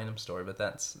 a random story, but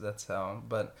that's how,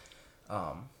 but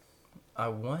I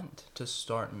want to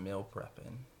start meal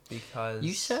prepping because...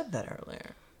 You said that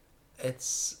earlier.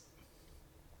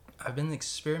 I've been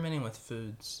experimenting with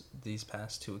foods these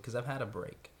past 2 weeks because I've had a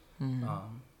break.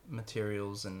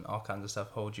 Materials and all kinds of stuff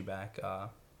hold you back.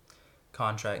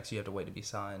 Contracts you have to wait to be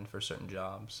signed for certain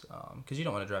jobs because you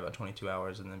don't want to drive out 22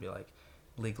 hours and then be like,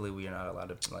 legally we are not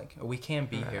allowed to, like, we can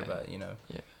be here, but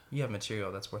you have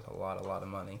material that's worth a lot of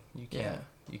money. You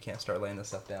can't start laying this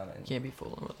stuff down. And, can't be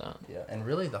fooling with that. Yeah, and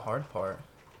really the hard part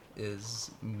is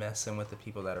messing with the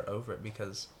people that are over it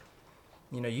because,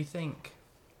 you think...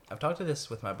 I've talked to this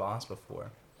with my boss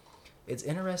before. It's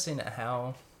interesting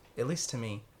how, at least to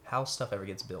me, how stuff ever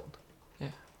gets built.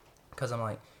 Yeah. Because I'm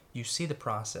like, you see the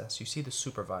process, you see the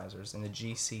supervisors and the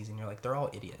GCs, and you're like, they're all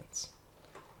idiots.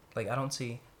 Like, I don't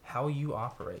see how you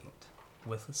operate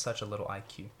with such a little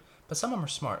IQ. But some of them are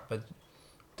smart, but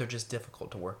they're just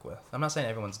difficult to work with. I'm not saying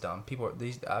everyone's dumb.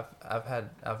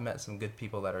 I've met some good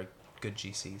people that are good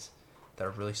GCs that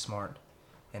are really smart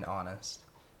and honest.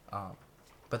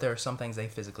 But there are some things they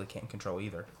physically can't control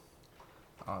either.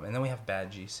 And then we have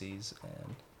bad GCs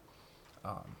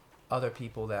and other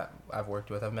people that I've worked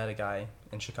with. I've met a guy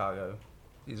in Chicago.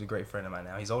 He's a great friend of mine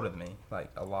now. He's older than me, like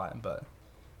a lot, but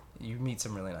you meet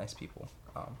some really nice people,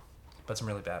 but some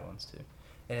really bad ones too.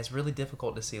 And it's really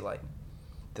difficult to see like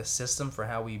the system for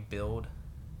how we build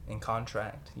and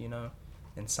contract,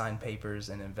 and sign papers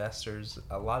and investors.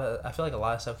 I feel like a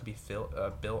lot of stuff could be built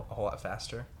a whole lot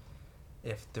faster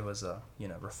if there was a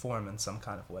reform in some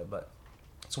kind of way, but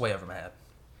it's way over my head.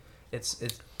 It's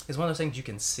one of those things you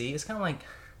can see. It's kind of like,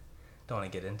 don't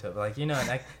want to get into it, but like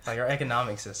like our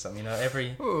economic system.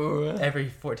 Every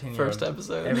 14-year-old first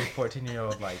episode, every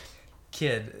 14-year-old like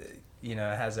kid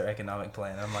has their economic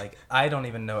plan. I'm like, I don't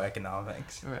even know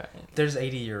economics. Right. There's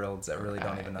 80-year-olds that really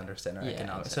don't even understand our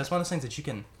economics. Exactly. So it's one of those things that you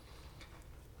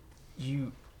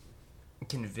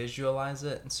can visualize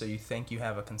it, so you think you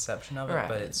have a conception of it,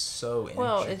 but it's so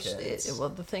intricate. Well,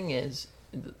 the thing is,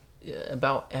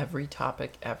 about every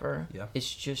topic ever, Yeah.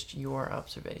 it's just your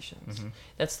observations. Mm-hmm.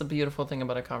 That's the beautiful thing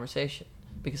about a conversation,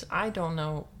 because I don't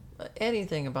know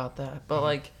anything about that, but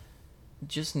like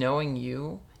just knowing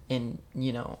you, and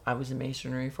I was in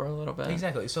masonry for a little bit.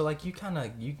 Exactly. So like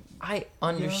I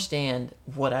understand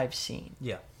what I've seen.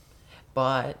 Yeah.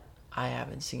 But I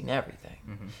haven't seen everything.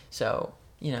 Mm-hmm. So,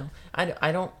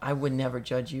 I would never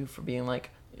judge you for being like,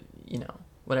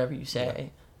 whatever you say. Yeah.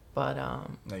 But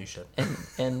no, you should.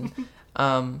 And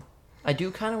I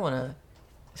do kind of want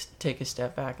to take a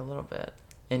step back a little bit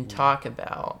and talk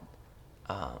about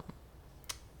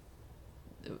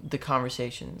the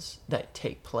conversations that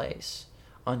take place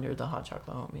under the Hot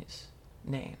Chocolate Homies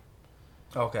name.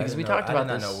 Okay. Because we talked about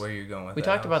this. I did not know where you're going with that. We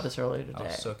talked about this earlier today. I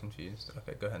was so confused.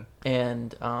 Okay, go ahead.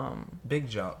 And big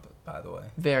jump, by the way.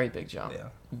 Very big jump. Yeah.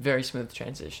 Very smooth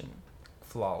transition.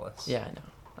 Flawless. Yeah, I know.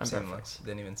 I'm seamless. perfect.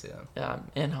 Didn't even see them.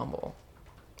 And humble.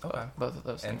 Okay. Both of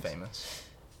those things. And famous.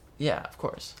 Yeah, of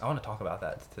course. I want to talk about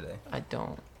that today. I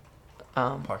don't.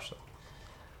 Partially.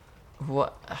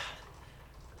 What?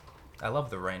 I love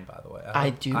the rain, by the way. I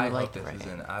do like like the the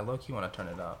rain. I low-key want to turn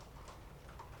it up.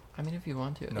 I mean, if you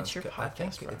want to. No, it's your good. podcast, I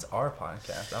think bro. it's our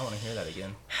podcast. I want to hear that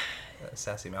again.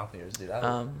 Sassy mouth ears, dude.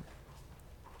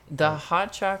 The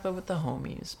Hot Chocolate with the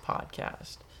Homies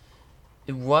podcast.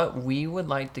 What we would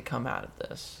like to come out of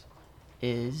this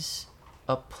is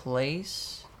a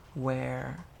place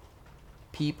where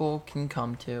people can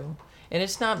come to. And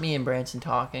it's not me and Branson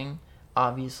talking.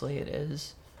 Obviously it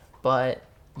is. But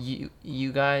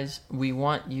you guys, we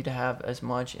want you to have as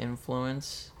much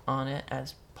influence on it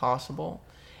as possible.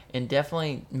 And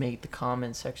definitely make the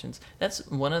comment sections. That's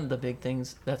one of the big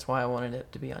things. That's why I wanted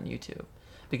it to be on YouTube.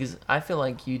 Because I feel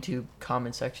like YouTube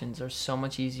comment sections are so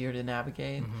much easier to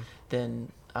navigate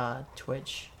than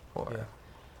Twitch or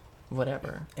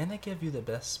whatever. And they give you the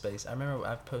best space. I remember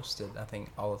I've posted, I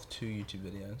think, all of 2 YouTube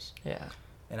videos. Yeah.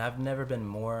 And I've never been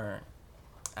more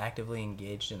actively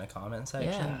engaged in a comment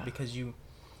section. Yeah. Because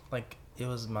it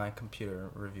was my computer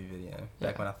review video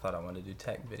back when I thought I wanted to do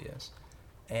tech videos.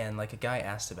 And, like, a guy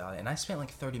asked about it. And I spent,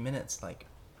 like, 30 minutes, like,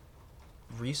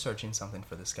 researching something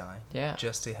for this guy. Yeah.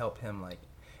 Just to help him, like...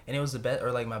 And it was the best...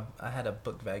 Or, like, I had a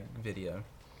book bag video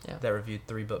that reviewed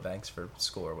 3 book bags for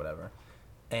school or whatever.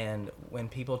 And when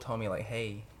people told me, like,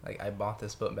 hey, like, I bought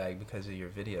this book bag because of your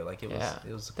video, like, it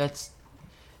was...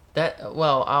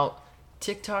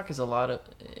 TikTok is a lot of...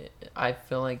 I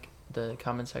feel like the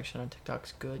comment section on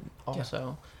TikTok's good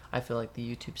also. Yeah. I feel like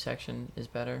the YouTube section is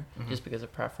better just because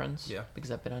of preference. Yeah.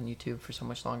 Because I've been on YouTube for so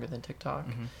much longer than TikTok.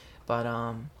 But,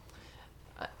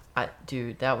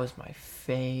 dude, that was my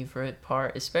favorite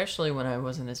part, especially when I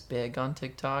wasn't as big on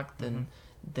TikTok than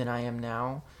I am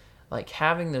now. Like,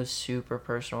 having those super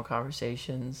personal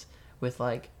conversations with,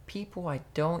 like, people I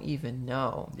don't even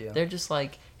know. Yeah. They're just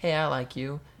like, hey, I like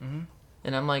you.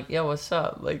 And I'm like, yeah, what's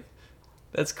up? Like,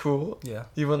 that's cool. Yeah.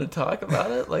 You want to talk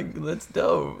about it? Like, that's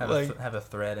dope. Have a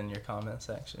thread in your comment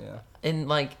section, yeah. And,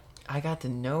 like, I got to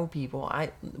know people.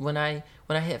 When I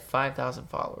hit 5,000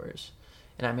 followers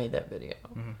and I made that video,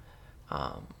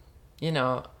 you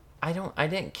know, I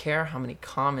didn't care how many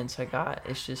comments I got.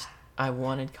 It's just I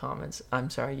wanted comments. I'm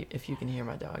sorry if you can hear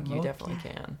my dog. You definitely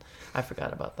can. I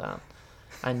forgot about that.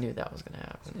 I knew that was gonna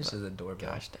happen. This is a doorbell.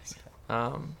 Gosh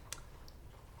dang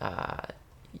it.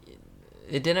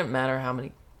 It didn't matter how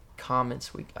many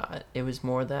comments we got. It was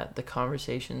more that the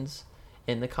conversations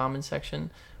in the comment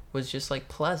section was just like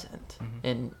pleasant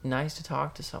and nice to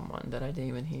talk to someone that I didn't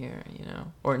even hear, you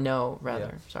know, or know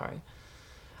rather. Yeah. Sorry.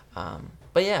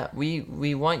 But yeah,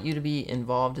 we want you to be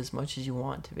involved as much as you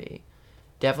want to be.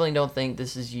 Definitely don't think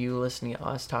this is you listening to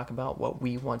us talk about what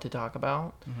we want to talk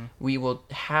about. We will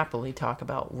happily talk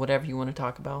about whatever you want to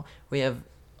talk about. We have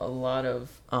a lot of,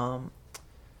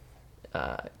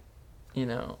 you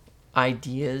know,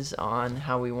 ideas on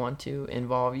how we want to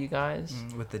involve you guys.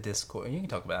 With the Discord. You can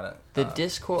talk about it. The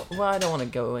Discord, well, I don't want to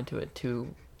go into it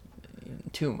too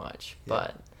much,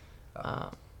 but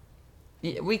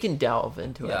we can delve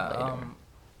into it later.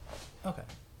 Okay,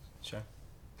 sure.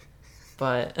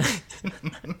 But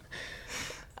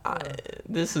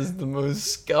this is the most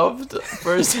scuffed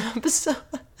first episode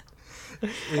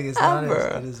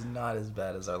ever. It is not as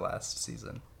bad as our last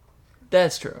season.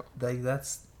 That's true.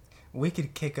 We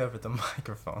could kick over the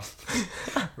microphone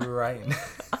right now.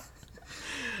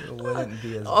 It wouldn't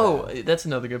be as bad. That's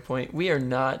another good point. We are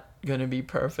not going to be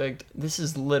perfect. This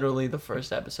is literally the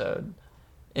first episode.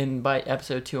 And by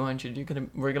episode 200,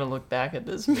 we're going to look back at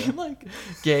this and be like,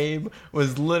 Gabe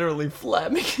was literally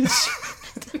flapping his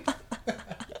shirt.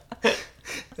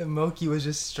 And Moki was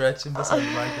just stretching beside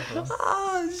the microphone.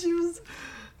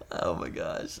 Oh my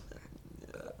gosh.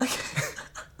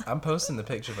 I'm posting the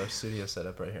picture of our studio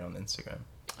setup right here on Instagram.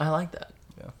 I like that.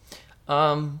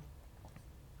 Yeah.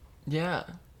 Yeah.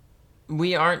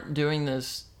 We aren't doing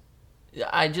this.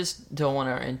 I just don't want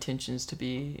our intentions to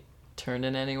be turned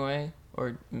in any way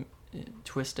or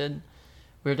twisted.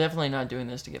 We're definitely not doing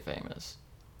this to get famous.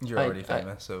 You're already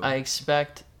famous, so I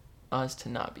expect us to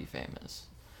not be famous.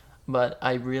 But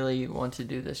I really want to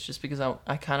do this just because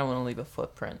I kind of want to leave a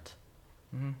footprint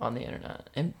on the internet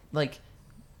and like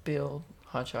build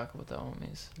Hot Chocolate with the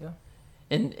Homies. Yeah.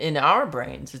 In our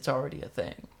brains, it's already a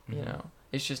thing. You know,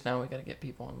 it's just now we got to get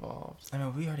people involved. I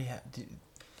mean, we already have.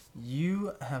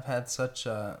 You have had such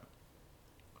a,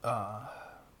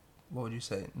 what would you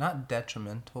say? Not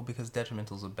detrimental, because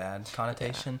detrimental is a bad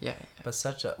connotation. Yeah. But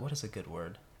such a, what is a good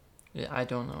word? Yeah, I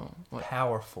don't know.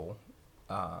 Powerful,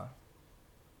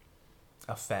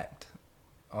 effect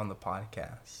on the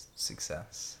podcast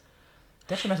success.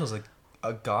 Detrimental is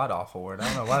a god-awful word. I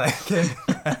don't know why that came.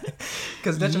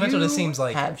 Because detrimental just seems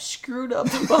like... have screwed up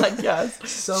the podcast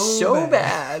so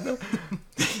bad.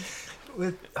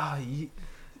 With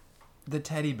the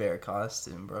teddy bear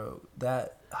costume, bro.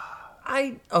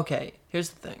 Okay, here's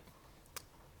the thing.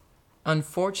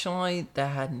 Unfortunately, that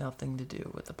had nothing to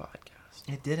do with the podcast.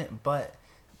 It didn't, but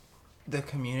the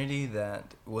community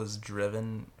that was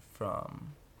driven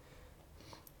from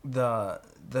the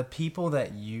people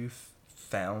that you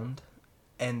found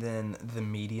and then the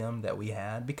medium that we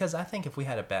had, because I think if we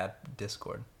had a bad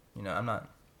Discord, I'm not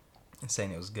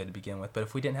saying it was good to begin with, but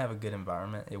if we didn't have a good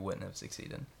environment, it wouldn't have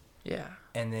succeeded. Yeah.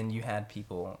 And then you had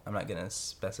people, I'm not going to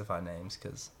specify names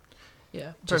because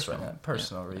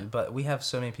personal reason, but we have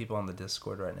so many people on the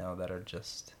Discord right now that are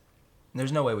just,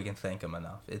 there's no way we can thank them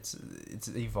enough. It's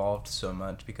evolved so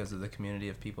much because of the community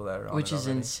of people that are on Which it is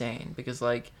already. insane, because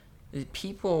like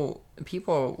people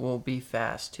will be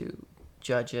fast to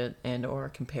judge it and or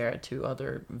compare it to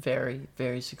other very,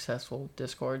 very successful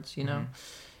Discords,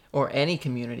 or any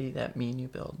community that me and you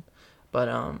build. But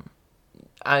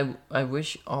I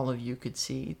wish all of you could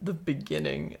see the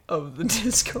beginning of the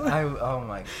Discord. Oh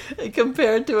my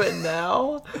compared to it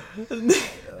now.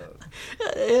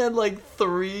 It had like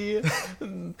 3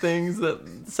 things that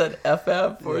said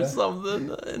FF or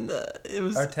something, and it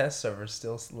was our test server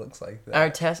still looks like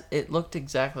that. It looked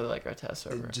exactly like our test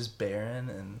server. Just barren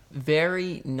and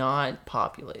very not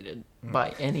populated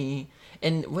by any.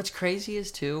 And what's crazy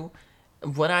is too,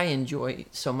 what I enjoy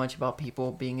so much about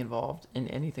people being involved in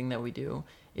anything that we do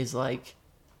is like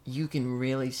you can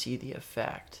really see the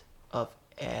effect of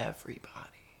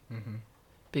everybody.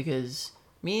 Because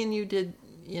me and you did,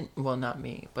 well, not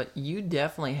me, but you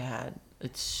definitely had a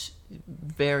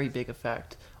very big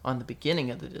effect on the beginning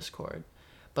of the Discord.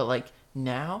 But like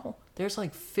now there's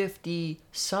like 50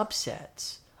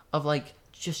 subsets of like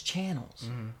just channels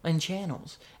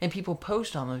and people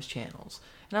post on those channels,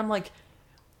 and I'm like,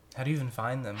 how do you even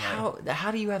find them?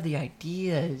 How do you have the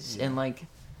ideas? And like,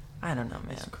 I don't know,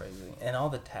 man. It's crazy. And all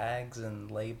the tags and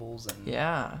labels and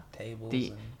tables.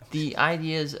 The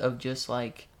ideas of just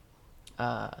like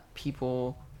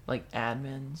people like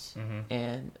admins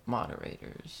and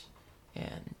moderators,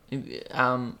 and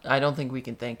I don't think we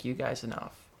can thank you guys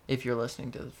enough if you're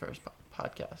listening to the first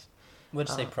podcast.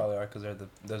 Which they probably are, because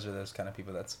those are those kind of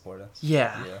people that support us.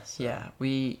 Yeah.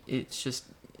 It's just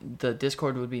the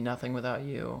Discord would be nothing without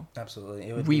you.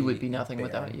 Absolutely, we would be nothing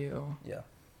without you. Yeah.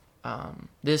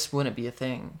 This wouldn't be a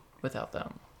thing without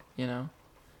them,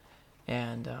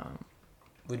 and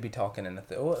we'd be talking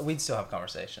we'd still have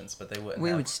conversations, but they wouldn't.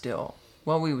 We would still.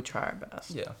 Well, we would try our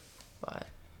best. Yeah. But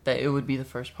it would be the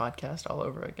first podcast all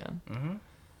over again.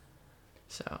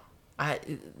 So I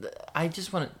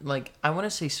just want to I want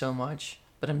to say so much,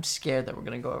 but I'm scared that we're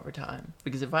gonna go over time,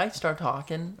 because if I start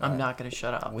talking, I'm not gonna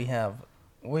shut up.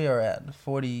 We are at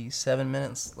 47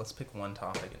 minutes. Let's pick one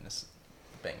topic and just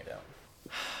bang it out.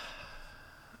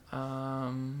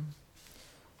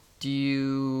 Do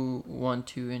you want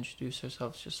to introduce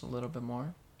ourselves just a little bit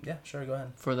more? Yeah, sure, go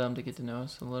ahead. For them to get to know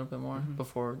us a little bit more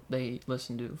before they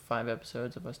listen to 5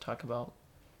 episodes of us talk about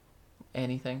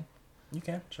anything. You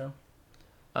can, sure.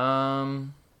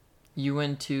 You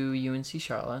went to UNC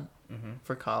Charlotte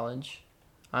for college.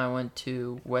 I went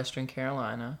to Western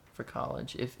Carolina for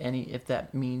college, if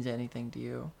that means anything to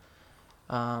you.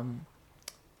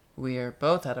 We are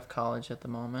both out of college at the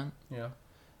moment. Yeah.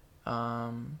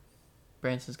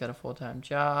 Branson's got a full-time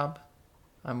job.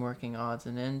 I'm working odds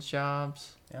and ends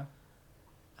jobs. Yeah.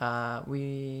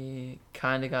 We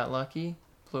kind of got lucky.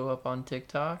 Blew up on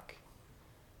TikTok.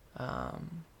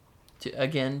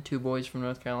 Again, 2 boys from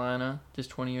North Carolina, just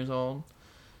 20 years old.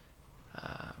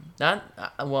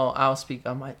 I'll speak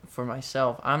for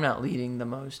myself. I'm not leading the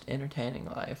most entertaining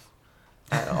life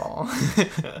at all.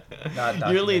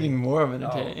 You're leading more of an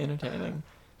entertaining,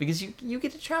 because you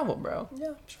get to travel, bro.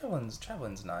 Yeah, traveling's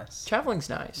nice. Traveling's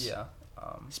nice. Yeah.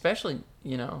 Especially,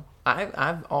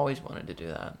 I've always wanted to do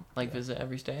that, visit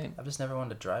every state. I've just never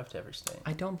wanted to drive to every state.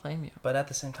 I don't blame you. But at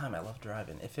the same time, I love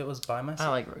driving. If it was by myself,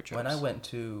 I like road trips. When I went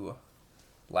to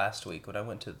last week, when I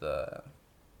went to the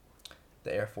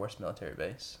Air Force military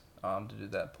base to do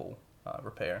that pool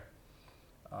repair,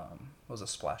 it was a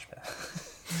splash pad.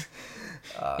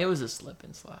 It was a slip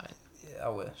and slide. Yeah, I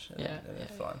wish. It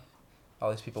was fun. Yeah.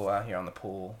 All these people out here on the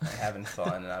pool having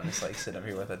fun, and I'm just sitting over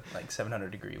here with a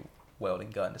 700-degree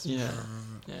welding gun. Just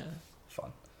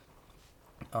fun.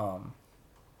 What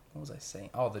was I saying?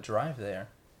 Oh, the drive there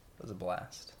was a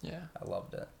blast. Yeah, I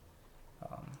loved it.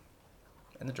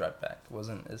 And the drive back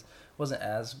wasn't as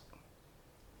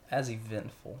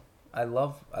eventful. I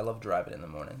love driving in the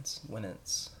mornings when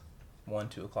it's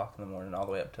 1-2 o'clock in the morning, all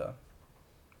the way up to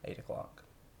 8 o'clock.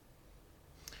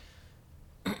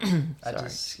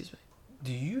 Excuse me.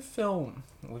 Do you feel?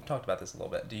 We've talked about this a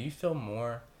little bit. Do you feel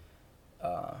more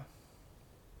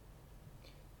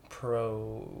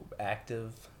proactive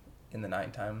in the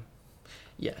nighttime?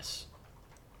 Yes.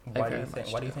 Why do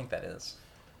you think that is?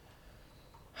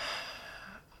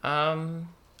 I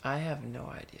have no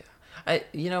idea.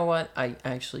 You know what? I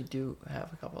actually do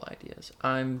have a couple ideas.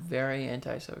 I'm very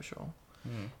antisocial.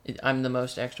 I'm the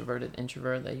most extroverted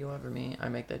introvert that you'll ever meet. I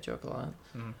make that joke a lot.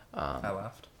 I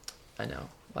laughed. I know.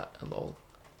 Lol.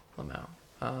 Lamau.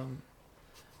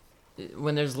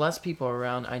 When there's less people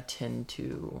around, I tend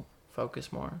to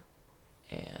focus more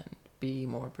and be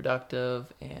more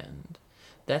productive, and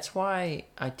that's why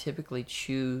I typically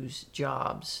choose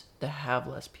jobs that have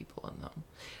less people in them.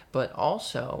 But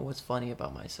also, what's funny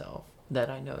about myself that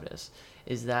I notice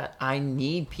is that I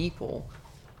need people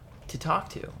to talk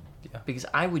to. Yeah. Because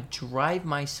I would drive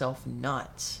myself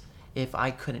nuts if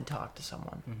I couldn't talk to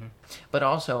someone. Mm-hmm. But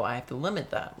also, I have to limit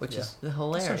that, which Yeah. is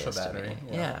hilarious Social to me. battery,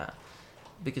 Yeah. yeah.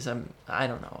 Because I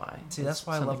don't know why. See, It's that's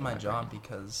why I something love in my brain. job,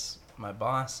 because my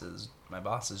boss is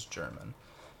German,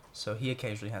 so he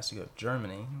occasionally has to go to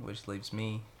Germany, which leaves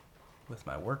me with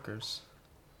my workers,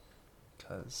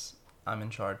 because I'm in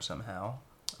charge somehow.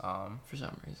 For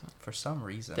some reason. For some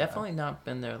reason. Definitely not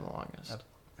been there the longest.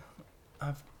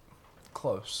 I've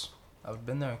close. I've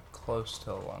been there close to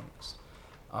the longest.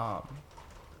 I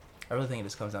really think it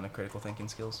just comes down to critical thinking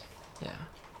skills. Yeah.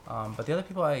 But the other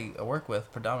people I work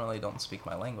with predominantly don't speak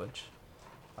my language.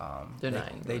 They're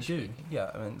not English They do. speaking.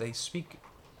 Yeah, I mean, they speak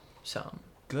Some.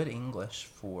 good English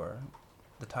for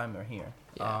the time they're here.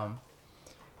 Yeah.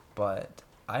 But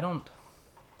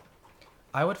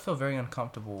I would feel very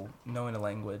uncomfortable knowing a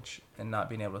language and not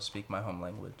being able to speak my home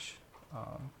language.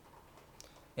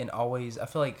 And always, I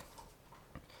feel like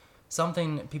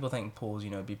something people think pools,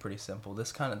 would be pretty simple.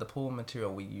 The pool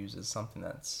material we use is something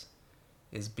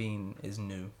is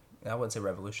new. I wouldn't say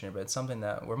revolutionary, but it's something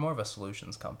that we're more of a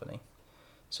solutions company.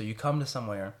 So you come to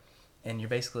somewhere and you're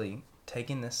basically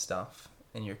taking this stuff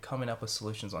and you're coming up with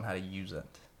solutions on how to use it.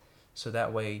 So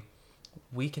that way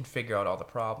we can figure out all the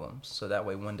problems. So that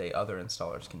way one day other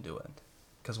installers can do it.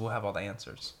 Because we'll have all the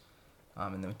answers.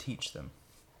 And then teach them.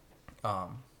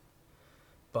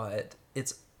 But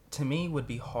to me, would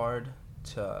be hard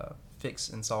to fix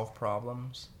and solve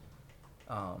problems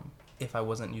if I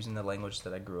wasn't using the language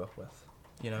that I grew up with.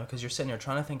 Because you're sitting here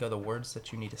trying to think of the words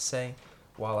that you need to say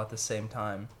while at the same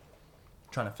time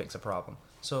trying to fix a problem.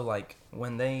 So, like,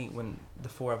 when the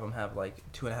four of them have,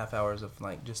 2.5 hours of,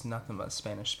 just nothing but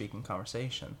Spanish-speaking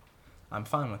conversation, I'm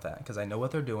fine with that because I know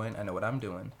what they're doing, I know what I'm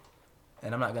doing,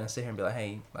 and I'm not going to sit here and be like,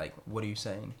 hey, what are you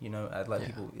saying? I'd let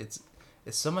people...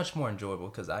 It's so much more enjoyable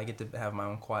because I get to have my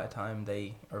own quiet time.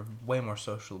 They are way more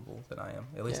sociable than I am.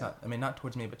 At least not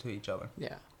towards me, but to each other.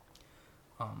 Yeah.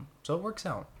 So it works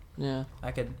out. Yeah.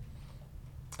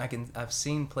 I've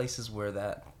seen places where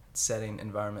that setting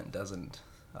environment doesn't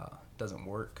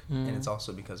work, and it's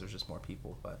also because there's just more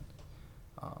people. But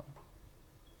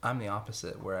I'm the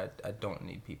opposite, where I don't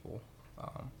need people.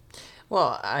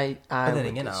 Well, I but then would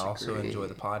again, disagree. I also enjoy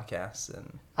the podcasts,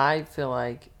 and I feel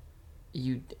like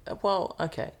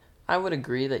I would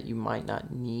agree that you might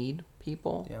not need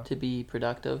people to be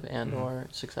productive and or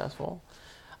successful.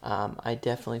 I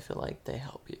definitely feel like they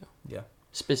help you. Yeah.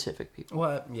 Specific people.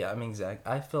 Well, yeah, I mean,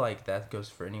 exactly. I feel like that goes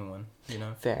for anyone,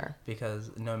 Fair. Because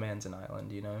no man's an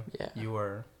island, Yeah. You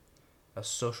are a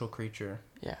social creature.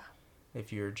 Yeah.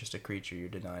 If you're just a creature, you're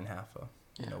denying half of,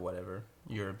 whatever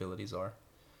your abilities are.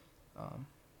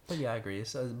 But yeah, I agree.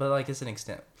 It's an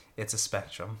extent. It's a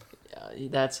spectrum.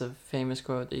 That's a famous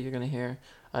quote that you're going to hear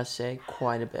us say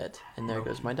quite a bit. And there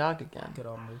goes my dog again. Good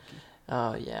old Mookie.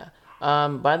 Oh, yeah.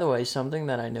 By the way, something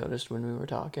that I noticed when we were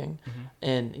talking,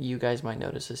 and you guys might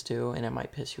notice this too, and it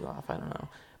might piss you off, I don't know.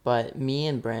 But me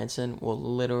and Branson will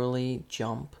literally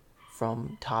jump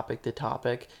from topic to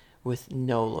topic with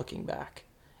no looking back.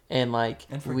 And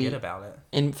forget about it.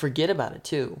 And forget about it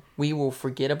too. We will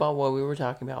forget about what we were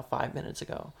talking about 5 minutes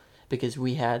ago because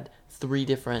we had 3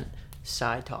 different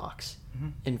side talks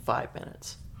in 5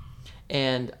 minutes.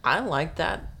 And I like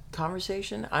that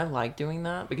conversation. I like doing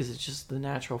that because it's just the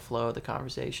natural flow of the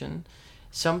conversation.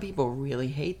 Some people really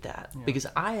hate that because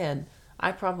I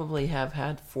probably have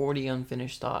had 40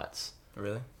 unfinished thoughts.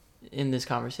 Really? In this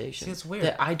conversation. See, it's weird.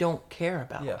 That I don't care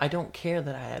about. Yeah. I don't care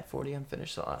that I had 40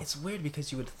 unfinished thoughts. It's weird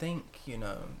because you would think,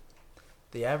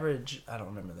 the average, I don't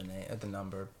remember the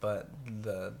number, but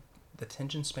the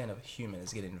attention span of a human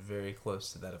is getting very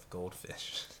close to that of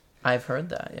goldfish. I've heard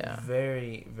that, yeah.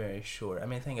 Very, very short. I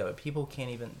mean, think of it. People can't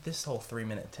even... This whole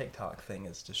 3-minute TikTok thing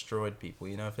has destroyed people.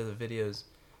 If the video's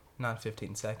not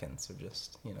 15 seconds, they're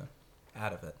just,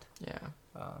 out of it.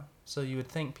 Yeah. So you would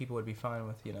think people would be fine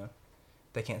with,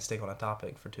 they can't stick on a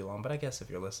topic for too long. But I guess if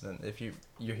you're listening, if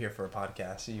you're here for a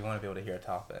podcast, you want to be able to hear a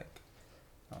topic.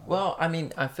 Well, I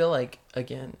mean, I feel like,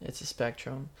 again, it's a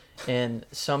spectrum. And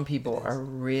some people are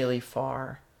really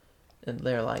far. And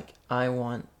they're like, I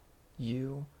want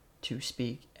you to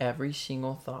speak every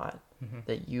single thought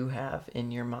that you have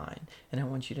in your mind. And I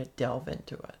want you to delve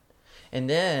into it. And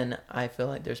then I feel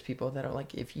like there's people that are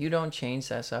like, if you don't change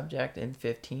that subject in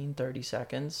 15, 30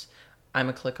 seconds, I'm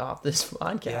going to click off this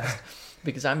podcast Yeah.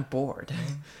 because I'm bored.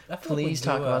 I feel like we Please do,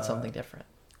 talk about something different.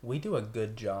 We do a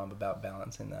good job about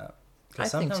balancing that. I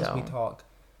Because think sometimes so.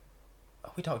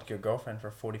 we talk to your girlfriend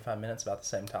for 45 minutes about the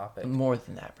same topic. More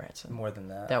than that, Branson. More than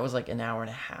that. That was like an hour and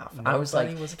a half. Nobody I was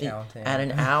like, was counting. at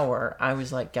an hour, I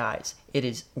was like, guys, it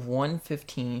is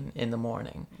 1:15 in the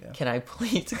morning. Yeah. Can I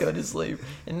please go to sleep?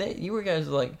 And you were guys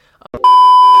like,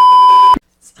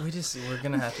 We're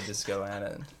gonna have to just go at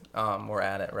it. We're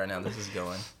at it right now. This is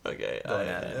going. okay, Going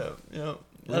at it. Yep.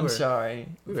 We I'm were- sorry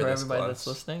we were for this everybody close. that's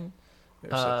listening. We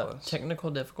were so close.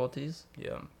 Technical difficulties.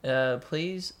 Yeah.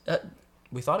 Please.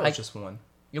 We thought it was just one.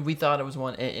 We thought it was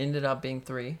one. It ended up being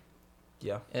 3.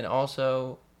 Yeah. And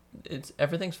also,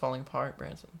 everything's falling apart,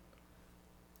 Branson.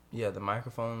 Yeah. The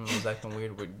microphone was acting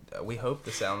weird. We hope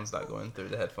the sound's not going through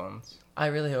the headphones I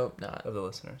really hope not. of the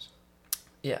listeners.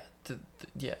 Yeah.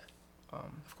 Yeah.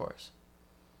 Um, Of course.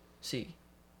 See,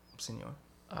 Senor.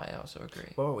 I also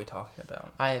agree. What were we talking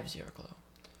about? I have 0 clue.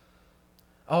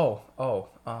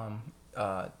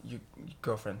 Your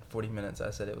girlfriend, 40 minutes.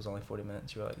 I said it was only 40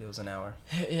 minutes. You were like, it was an hour.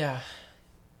 Yeah.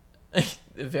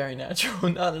 Very natural,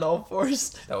 not at all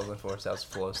forced. That wasn't forced. That was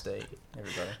flow state,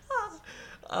 everybody.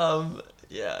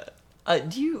 Yeah.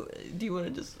 Do you want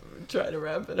to just try to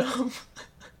wrap it up?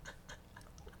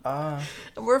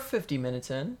 We're 50 minutes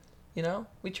in, you know?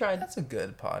 We tried. That's a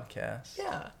good podcast.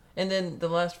 Yeah. And then the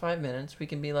last 5 minutes, we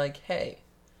can be like, hey,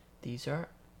 these are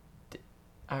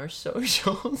our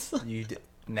socials.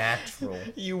 Natural.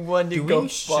 You want to go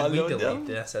Should follow we delete them?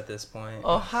 this at this point?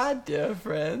 Oh, hi there,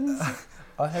 friends.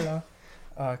 Oh, hello.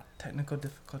 Technical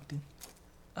difficulty.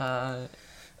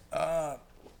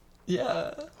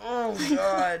 Yeah. Oh,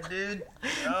 God, dude.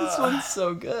 This one's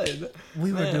so good.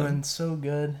 We were Man. doing so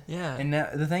good. Yeah. And now,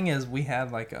 the thing is, we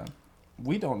had like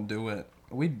we don't do it.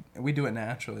 We do it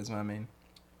naturally, is what I mean.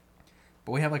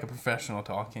 But we have like a professional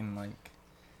talking, like,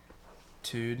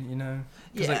 dude, you know?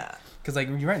 Cause, Yeah. Because, like,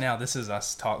 right now, this is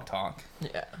us talk.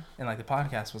 Yeah. And, like, the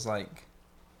podcast was like,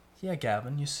 yeah,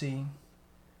 Gavin, you see,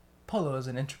 polo is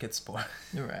an intricate sport.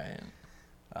 Right.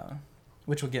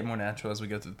 Which will get more natural as we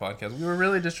go through the podcast. We were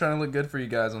really just trying to look good for you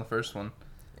guys on the first one.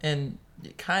 And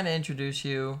kind of introduce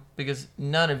you because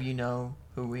none of you know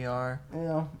who we are.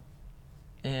 Yeah.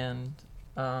 And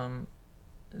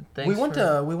thanks We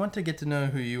want to get to know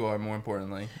who you are, more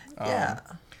importantly. Yeah.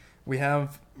 We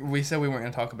said we weren't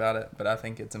going to talk about it, but I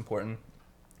think it's important.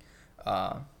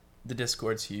 The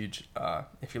Discord's huge.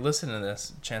 If you're listening to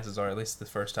this, chances are, at least the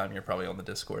first time, you're probably on the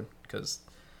Discord, because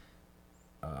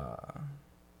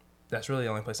that's really the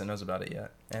only place that knows about it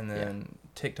yet. And then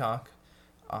TikTok.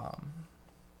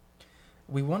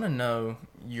 We want to know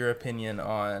your opinion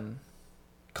on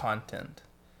content,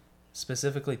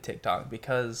 specifically TikTok,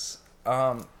 because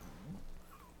I'm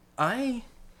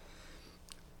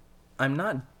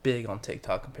not big on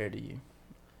TikTok compared to you.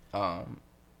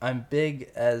 I'm big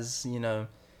as, you know,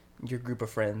 your group of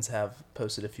friends have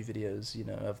posted a few videos, you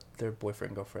know, of their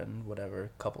boyfriend, girlfriend,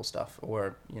 whatever, couple stuff,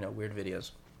 or, you know, weird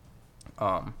videos.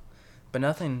 But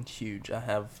nothing huge. I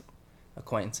have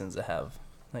acquaintances that have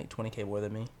like 20K more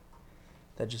than me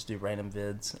that just do random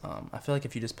vids. I feel like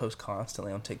if you just post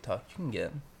constantly on TikTok, you can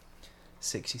get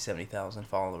 60, 70,000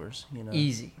 followers, you know.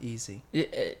 Easy.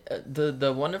 The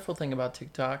The wonderful thing about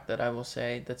TikTok that I will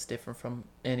say that's different from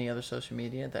any other social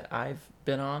media that I've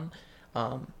been on,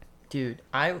 dude,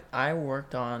 I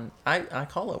worked on, I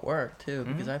call it work too,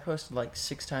 because I posted like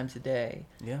 6 times a day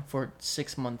for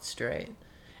 6 months straight.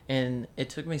 And it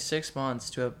took me 6 months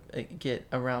to get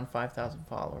around 5,000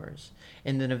 followers.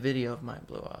 And then a video of mine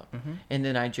blew up. And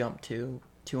then I jumped to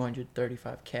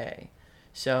 235K.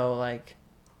 So, like,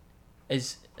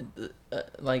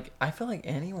 I feel like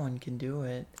anyone can do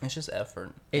it. It's just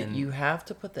effort. You have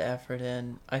to put the effort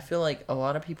in. I feel like a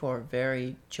lot of people are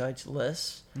very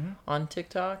judgeless on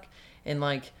TikTok. And,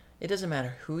 like, it doesn't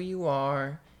matter who you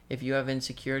are. If you have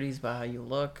insecurities about how you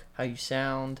look, how you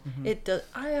sound, it does.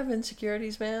 I have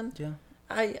insecurities, man. Yeah.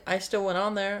 I still went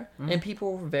on there, and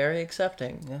people were very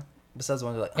accepting. Yeah. Besides the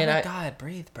ones who are like, And God,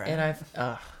 breathe, bro. And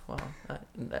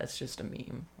that's just a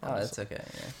meme. Oh, that's okay.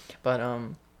 Yeah. But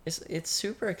it's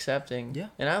super accepting. Yeah.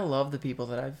 And I love the people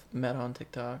that I've met on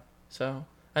TikTok. So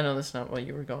I know that's not what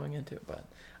you were going into, but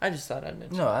I just thought I'd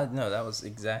mention. No, that was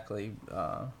exactly.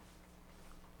 No,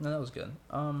 that was good.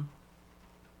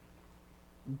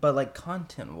 But like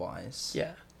content wise,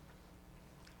 Yeah,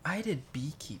 I did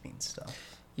beekeeping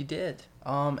stuff. you did.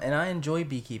 And I enjoy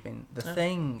beekeeping. The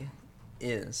thing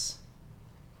is,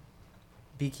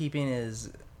 beekeeping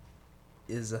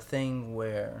is a thing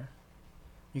where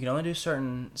You can only do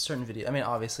certain videos. I mean,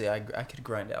 obviously, I could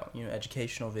grind out,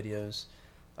 educational videos,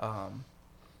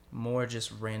 more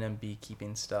just random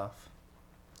beekeeping stuff,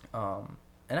 and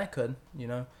I could,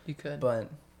 You could. but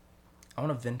I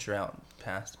want to venture out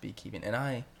past beekeeping, and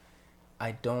I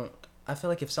don't. I feel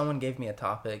like if someone gave me a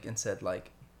topic and said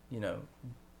like,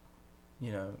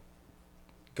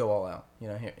 go all out.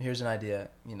 Here's an idea.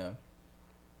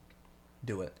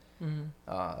 Do it.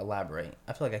 Mm-hmm. Elaborate.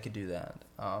 I feel like I could do that.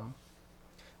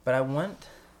 But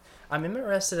I'm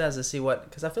interested as to see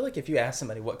because I feel like if you ask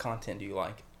somebody what content do you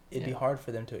like, it'd be hard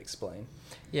for them to explain.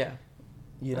 Yeah.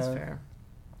 That's fair.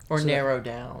 Or So narrow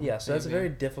down. Yeah, so that's a very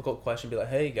difficult question. Be like,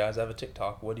 hey guys, I have a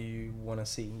TikTok. What do you want to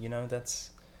see?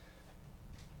 That's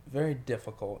very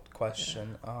difficult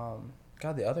question. Yeah.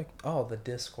 God, the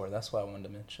Discord. That's what I wanted to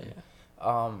mention.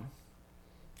 Yeah.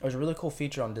 There's a really cool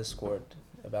feature on Discord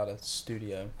about a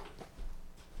studio,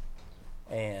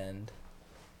 and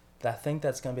I think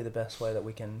that's going to be the best way that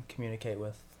we can communicate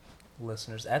with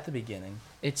listeners at the beginning.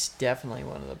 It's definitely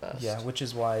one of the best. Yeah, which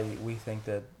is why we think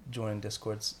that joining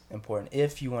Discord's important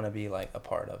if you want to be like a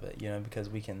part of it, because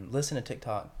we can listen to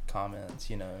TikTok comments,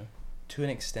 to an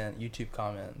extent, YouTube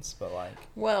comments, but like...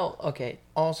 Well, okay,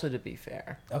 also to be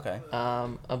fair. Okay.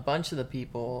 A bunch of the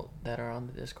people that are on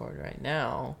the Discord right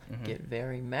now get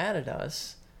very mad at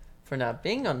us for not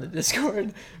being on the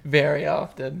Discord very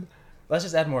often. Let's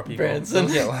just add more people. Branson.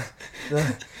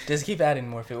 Just keep adding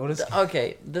more people.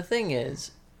 Okay, the thing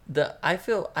is, I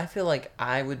feel like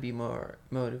I would be more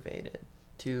motivated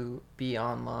to be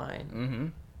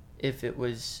online if it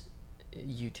was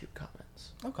YouTube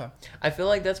comments. Okay. I feel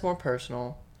like that's more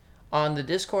personal. On the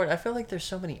Discord, I feel like there's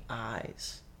so many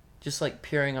eyes just like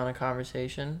peering on a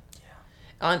conversation.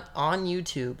 Yeah. On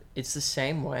YouTube, it's the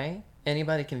same way.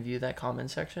 Anybody can view that comment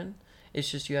section.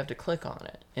 It's just you have to click on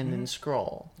it and then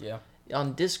scroll. Yeah.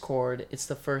 On Discord, it's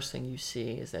the first thing you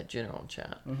see is that general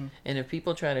chat. And if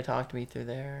people try to talk to me through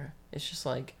there, it's just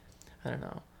like, I don't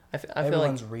know. I feel like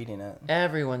everyone's reading it.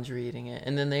 Everyone's reading it,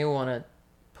 and then they want to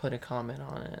put a comment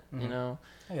on it,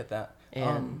 I get that.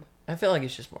 And I feel like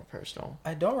it's just more personal.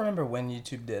 I don't remember when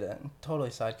YouTube did it.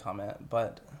 Totally side comment,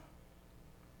 but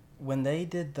when they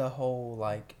did the whole,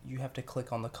 like, you have to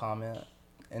click on the comment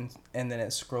and then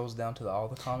it scrolls down to all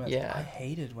the comments. Yeah. I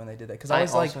hated when they did that. Because I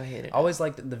also hated it. I always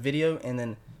liked the video, and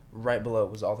then right below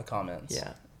was all the comments.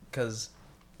 Yeah. Because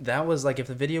that was, like, if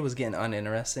the video was getting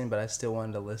uninteresting, but I still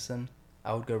wanted to listen,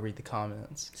 I would go read the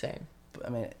comments. Same. But, I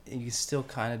mean, you still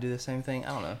kind of do the same thing. I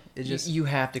don't know. It just... You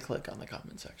have to click on the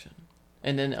comment section.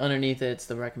 And then underneath it, it's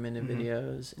the recommended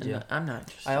videos. And I'm not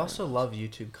interested. I also love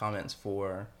YouTube comments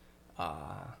for...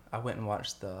 I went and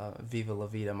watched the Viva La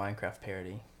Vida Minecraft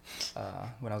parody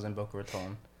when I was in Boca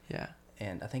Raton. Yeah.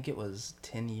 And I think it was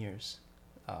 10 years.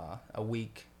 A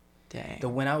week. Dang.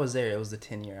 When I was there, it was the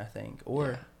 10 year, I think.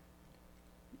 Or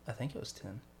I think it was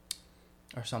 10.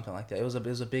 Or something like that. It was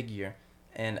a big year.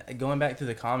 And going back through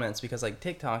the comments, because like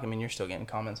TikTok, I mean, you're still getting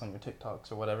comments on your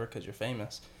TikToks or whatever because you're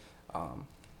famous.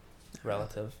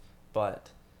 Relative. But...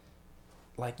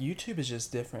 like, YouTube is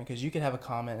just different, because you could have a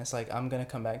comment, it's like, I'm going to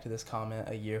come back to this comment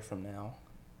a year from now.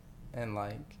 And,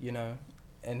 like,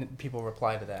 and people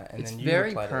reply to that. And it's then you very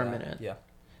reply permanent. to that.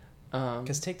 Yeah.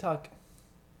 Because TikTok,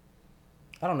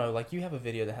 I don't know, like, you have a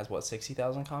video that has,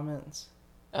 60,000 comments?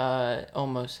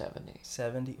 Almost 70.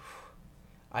 70?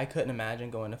 I couldn't imagine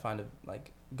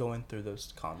going through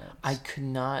those comments. I could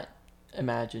not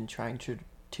imagine trying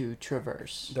to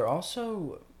traverse. They're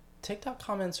also... TikTok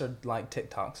comments are like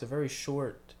TikToks. They're very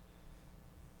short,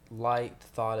 light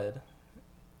thoughted,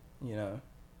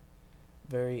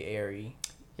 very airy,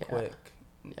 quick,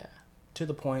 to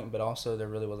the point, but also there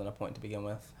really wasn't a point to begin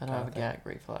with. I don't have a gag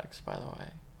reflex, by the way,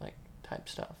 like type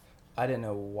stuff. I didn't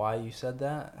know why you said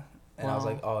that, and I was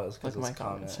like, oh, it was because it's my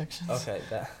comment sections. Okay,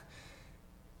 that.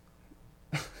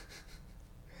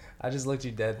 I just looked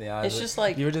you dead in the eyes. It's just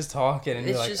like... you were just talking, and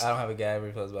you're like, just, I don't have a gag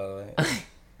reflex, by the way.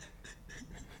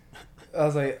 I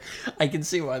was like... I can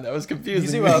see why that was confusing. You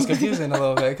see why I was confusing a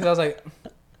little bit, because I was like...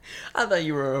 I thought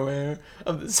you were aware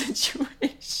of the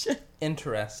situation.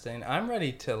 Interesting. I'm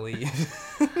ready to leave.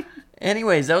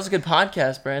 Anyways, that was a good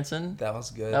podcast, Branson. That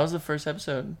was good. That was the first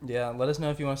episode. Yeah, let us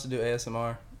know if you want us to do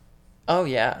ASMR. Oh,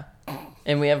 yeah.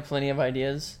 And we have plenty of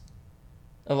ideas.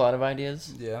 A lot of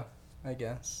ideas. Yeah, I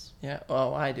guess. Yeah,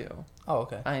 well, I do. Oh,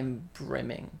 okay. I'm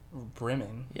brimming.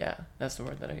 Brimming? Yeah, that's the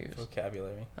word that I use.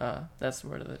 Vocabulary. That's the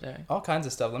word of the day. All kinds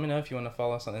of stuff. Let me know if you want to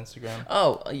follow us on Instagram.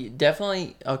 Oh,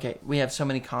 definitely. Okay, we have so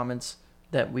many comments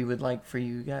that we would like for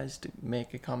you guys to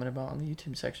make a comment about on the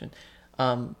YouTube section.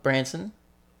 Branson,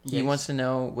 he wants to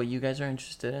know what you guys are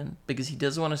interested in, because he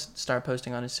does want to start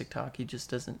posting on his TikTok. He just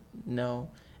doesn't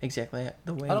know exactly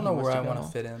the way I don't know he where I wants to want go.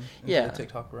 to fit in Yeah. the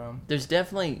TikTok realm. There's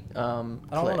definitely I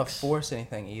don't want to force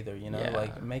anything either, you know? Yeah.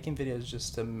 Like, making videos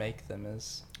just to make them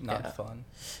is not fun.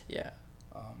 Yeah.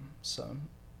 So...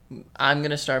 I'm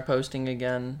going to start posting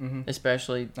again, Mhm.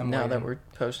 especially now that we're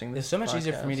posting this It's so much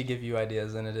easier for me podcast. to give you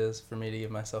ideas than it is for me to give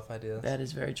myself ideas. That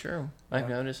is very true. I've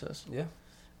noticed this. Yeah.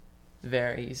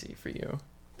 Very easy for you.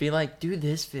 Be like, do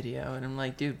this video. And I'm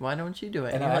like, dude, why don't you do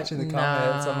it? And you're I like, actually in the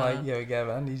comments, I'm like, yo,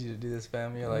 Gavin, I need you to do this,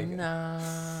 fam. You're like...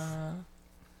 Nah.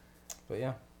 But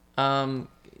yeah.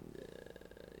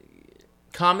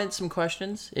 Comment some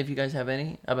questions if you guys have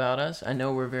any about us. I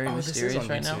know we're very mysterious this is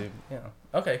on right YouTube. now.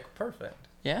 Yeah. Okay, perfect.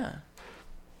 Yeah.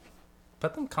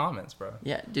 Put them comments, bro.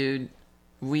 Yeah, dude.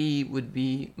 We would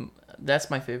be...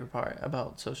 That's my favorite part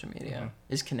about social media,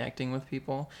 is connecting with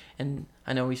people. And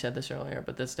I know we said this earlier,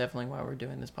 but that's definitely why we're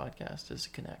doing this podcast, is to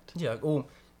connect. Yeah, well,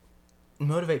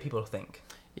 motivate people to think.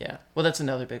 Yeah. Well, that's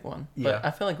another big one. Yeah. But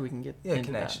I feel like we can get into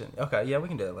connection. that. Okay, yeah, we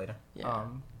can do it later. Yeah.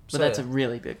 So But that's a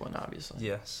really big one, obviously.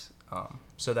 Yes.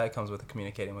 So that comes with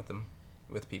communicating with them,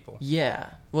 with people. Yeah.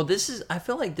 Well, I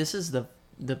feel like this is the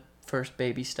first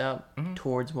baby step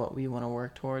towards what we want to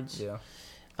work towards. Yeah.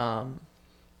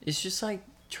 It's just like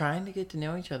trying to get to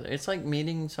know each other. It's like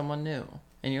meeting someone new.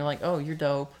 And you're like, oh, you're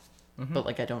dope. But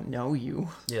like, I don't know you.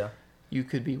 Yeah. You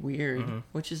could be weird,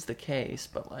 which is the case.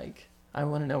 But like, I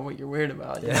want to know what you're weird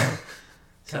about. Yeah. You know?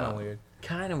 Kind of weird.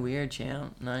 Kind of weird,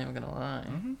 champ. Not even going to lie.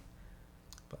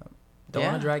 But don't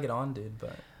want to drag it on, dude.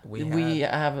 But we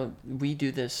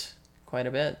do this quite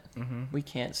a bit. We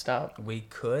can't stop. We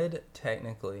could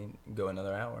technically go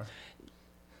another hour.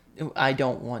 I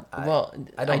don't want.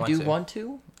 I do want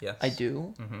to. Yes. I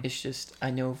do. It's just I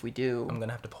know if we do, I'm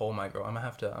gonna have to poll my girl. I'm gonna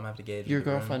have to gauge. Your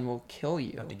girlfriend will kill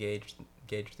you. I have to gauge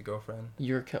the girlfriend.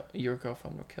 Your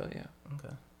girlfriend will kill you.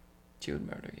 Okay. She would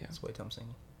murder you. Let's wait till I'm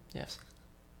single. Yes.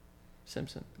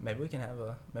 Simpson. Maybe we can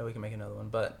make another one,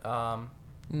 but probably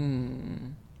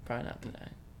not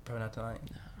tonight. Probably not tonight.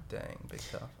 No. Dang, big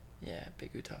tough. Yeah,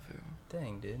 big utafu.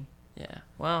 Dang, dude. Yeah.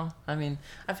 Well, I mean,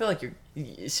 I feel like you're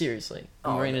seriously.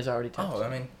 Marina's already texted. Oh, I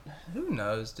mean, who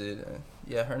knows, dude?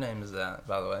 Yeah, her name is that,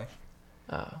 by the way.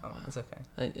 Oh, wow. It's okay.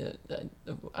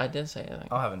 I didn't say anything.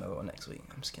 I'll have another one next week.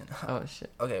 I'm just kidding. Oh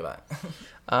shit. Okay, bye.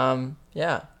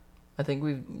 Yeah, I think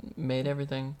we've made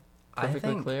everything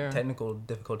perfectly clear. Technical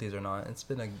difficulties or not, it's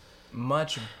been a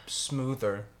much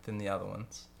smoother than the other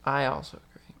ones. I also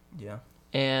agree. Yeah.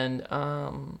 And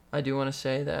I do want to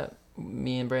say that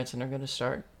me and Branson are going to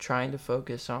start trying to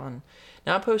focus on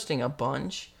not posting a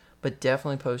bunch, but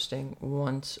definitely posting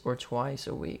once or twice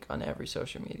a week on every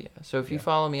social media. So if you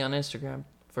follow me on Instagram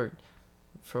for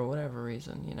whatever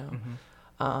reason, you know,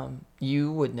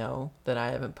 you would know that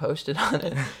I haven't posted on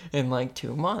it in like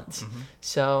 2 months.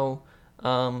 So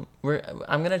I'm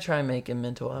going to try and make a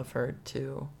mental effort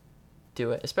to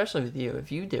do it, especially with you.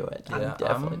 If you do it, I'm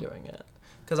definitely doing it.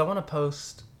 Because I want to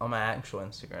post on my actual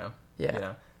Instagram. Yeah. You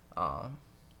know?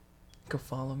 Go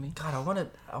follow me. God, I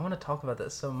want to talk about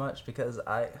that so much because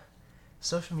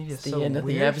social media is so weird. It's the end of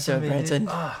the weird episode, for me, Branson.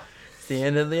 It's the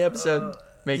end of the episode.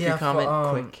 Make your comment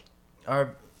quick.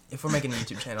 If we're making a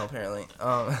YouTube channel, apparently.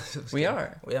 We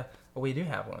are. Yeah. Well, we do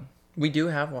have one. We do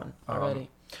have one already.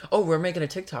 Oh, we're making a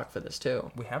TikTok for this too.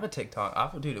 We have a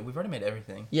TikTok. Dude, we've already made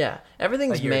everything. Yeah,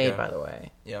 everything's made, ago. by the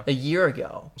way. Yeah. A year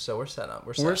ago. So we're set up.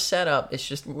 We're set up. It's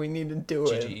just we need to do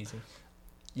it. GG easy.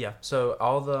 Yeah.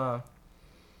 So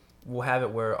we'll have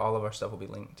it where all of our stuff will be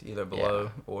linked either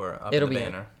below or up in the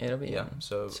banner. It'll be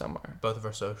so somewhere. Both of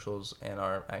our socials and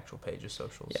our actual pages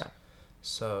socials. Yeah.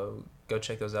 So go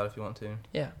check those out if you want to.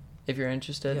 Yeah. If you're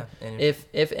interested. Yeah. And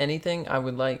if anything, I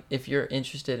would like, if you're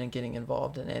interested in getting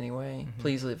involved in any way,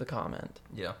 please leave a comment.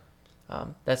 Yeah.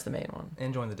 That's the main one.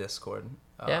 And join the Discord.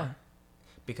 Yeah.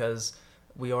 Because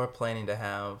we are planning to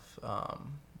have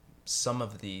some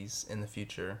of these in the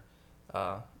future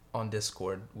on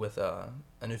Discord with a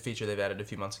new feature they've added a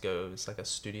few months ago. It's like a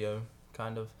studio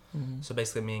kind of. So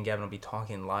basically me and Gavin will be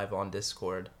talking live on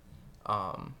Discord.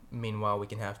 Meanwhile, we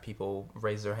can have people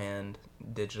raise their hand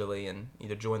digitally and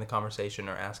either join the conversation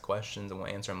or ask questions, and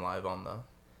we'll answer them live on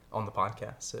the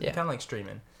podcast. So kind of like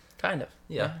streaming. Kind of.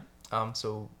 Yeah.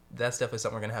 So that's definitely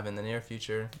something we're gonna have in the near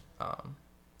future. You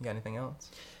got anything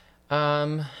else?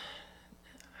 I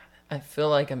feel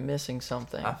like I'm missing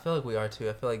something. I feel like we are too.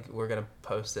 I feel like we're gonna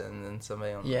post it, and then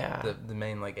somebody on the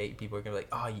main like 8 people are gonna be like,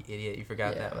 "Oh, you idiot, you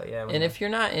forgot that." Like, yeah. And if you're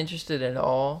not interested at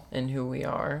all in who we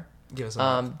are, give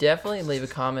us definitely leave a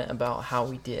comment about how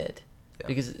we did,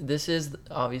 because this is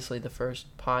obviously the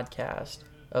first podcast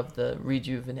of the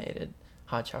rejuvenated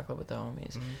Hot Chocolate with the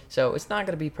Homies. So it's not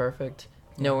gonna be perfect.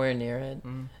 Nowhere near it.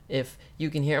 If you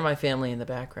can hear my family in the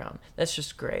background, that's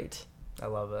just great. I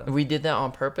love it. We did that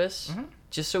on purpose, Mhm.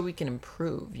 just so we can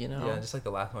improve, you know? Yeah, just like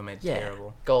the last one made Yeah.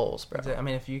 terrible. Goals, bro. I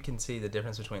mean, if you can see the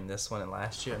difference between this one and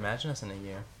last year, imagine us in a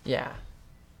year. Yeah,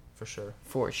 For sure.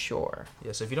 for sure.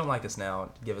 Yeah, so if you don't like us now,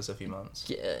 give us a few months.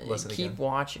 Listen Keep again.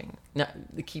 watching. No,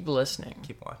 keep listening.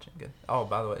 Keep watching. Good. Oh,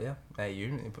 by the way, yeah. Hey,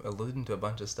 you're alluding to a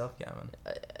bunch of stuff, Gavin.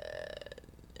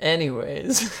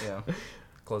 Anyways, Yeah.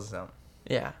 Close this out.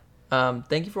 yeah.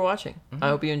 Thank you for watching. Mhm. I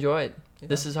hope you enjoyed. Yeah.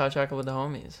 This is Hot Chocolate with the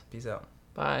Homies. Peace out.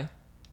 Bye.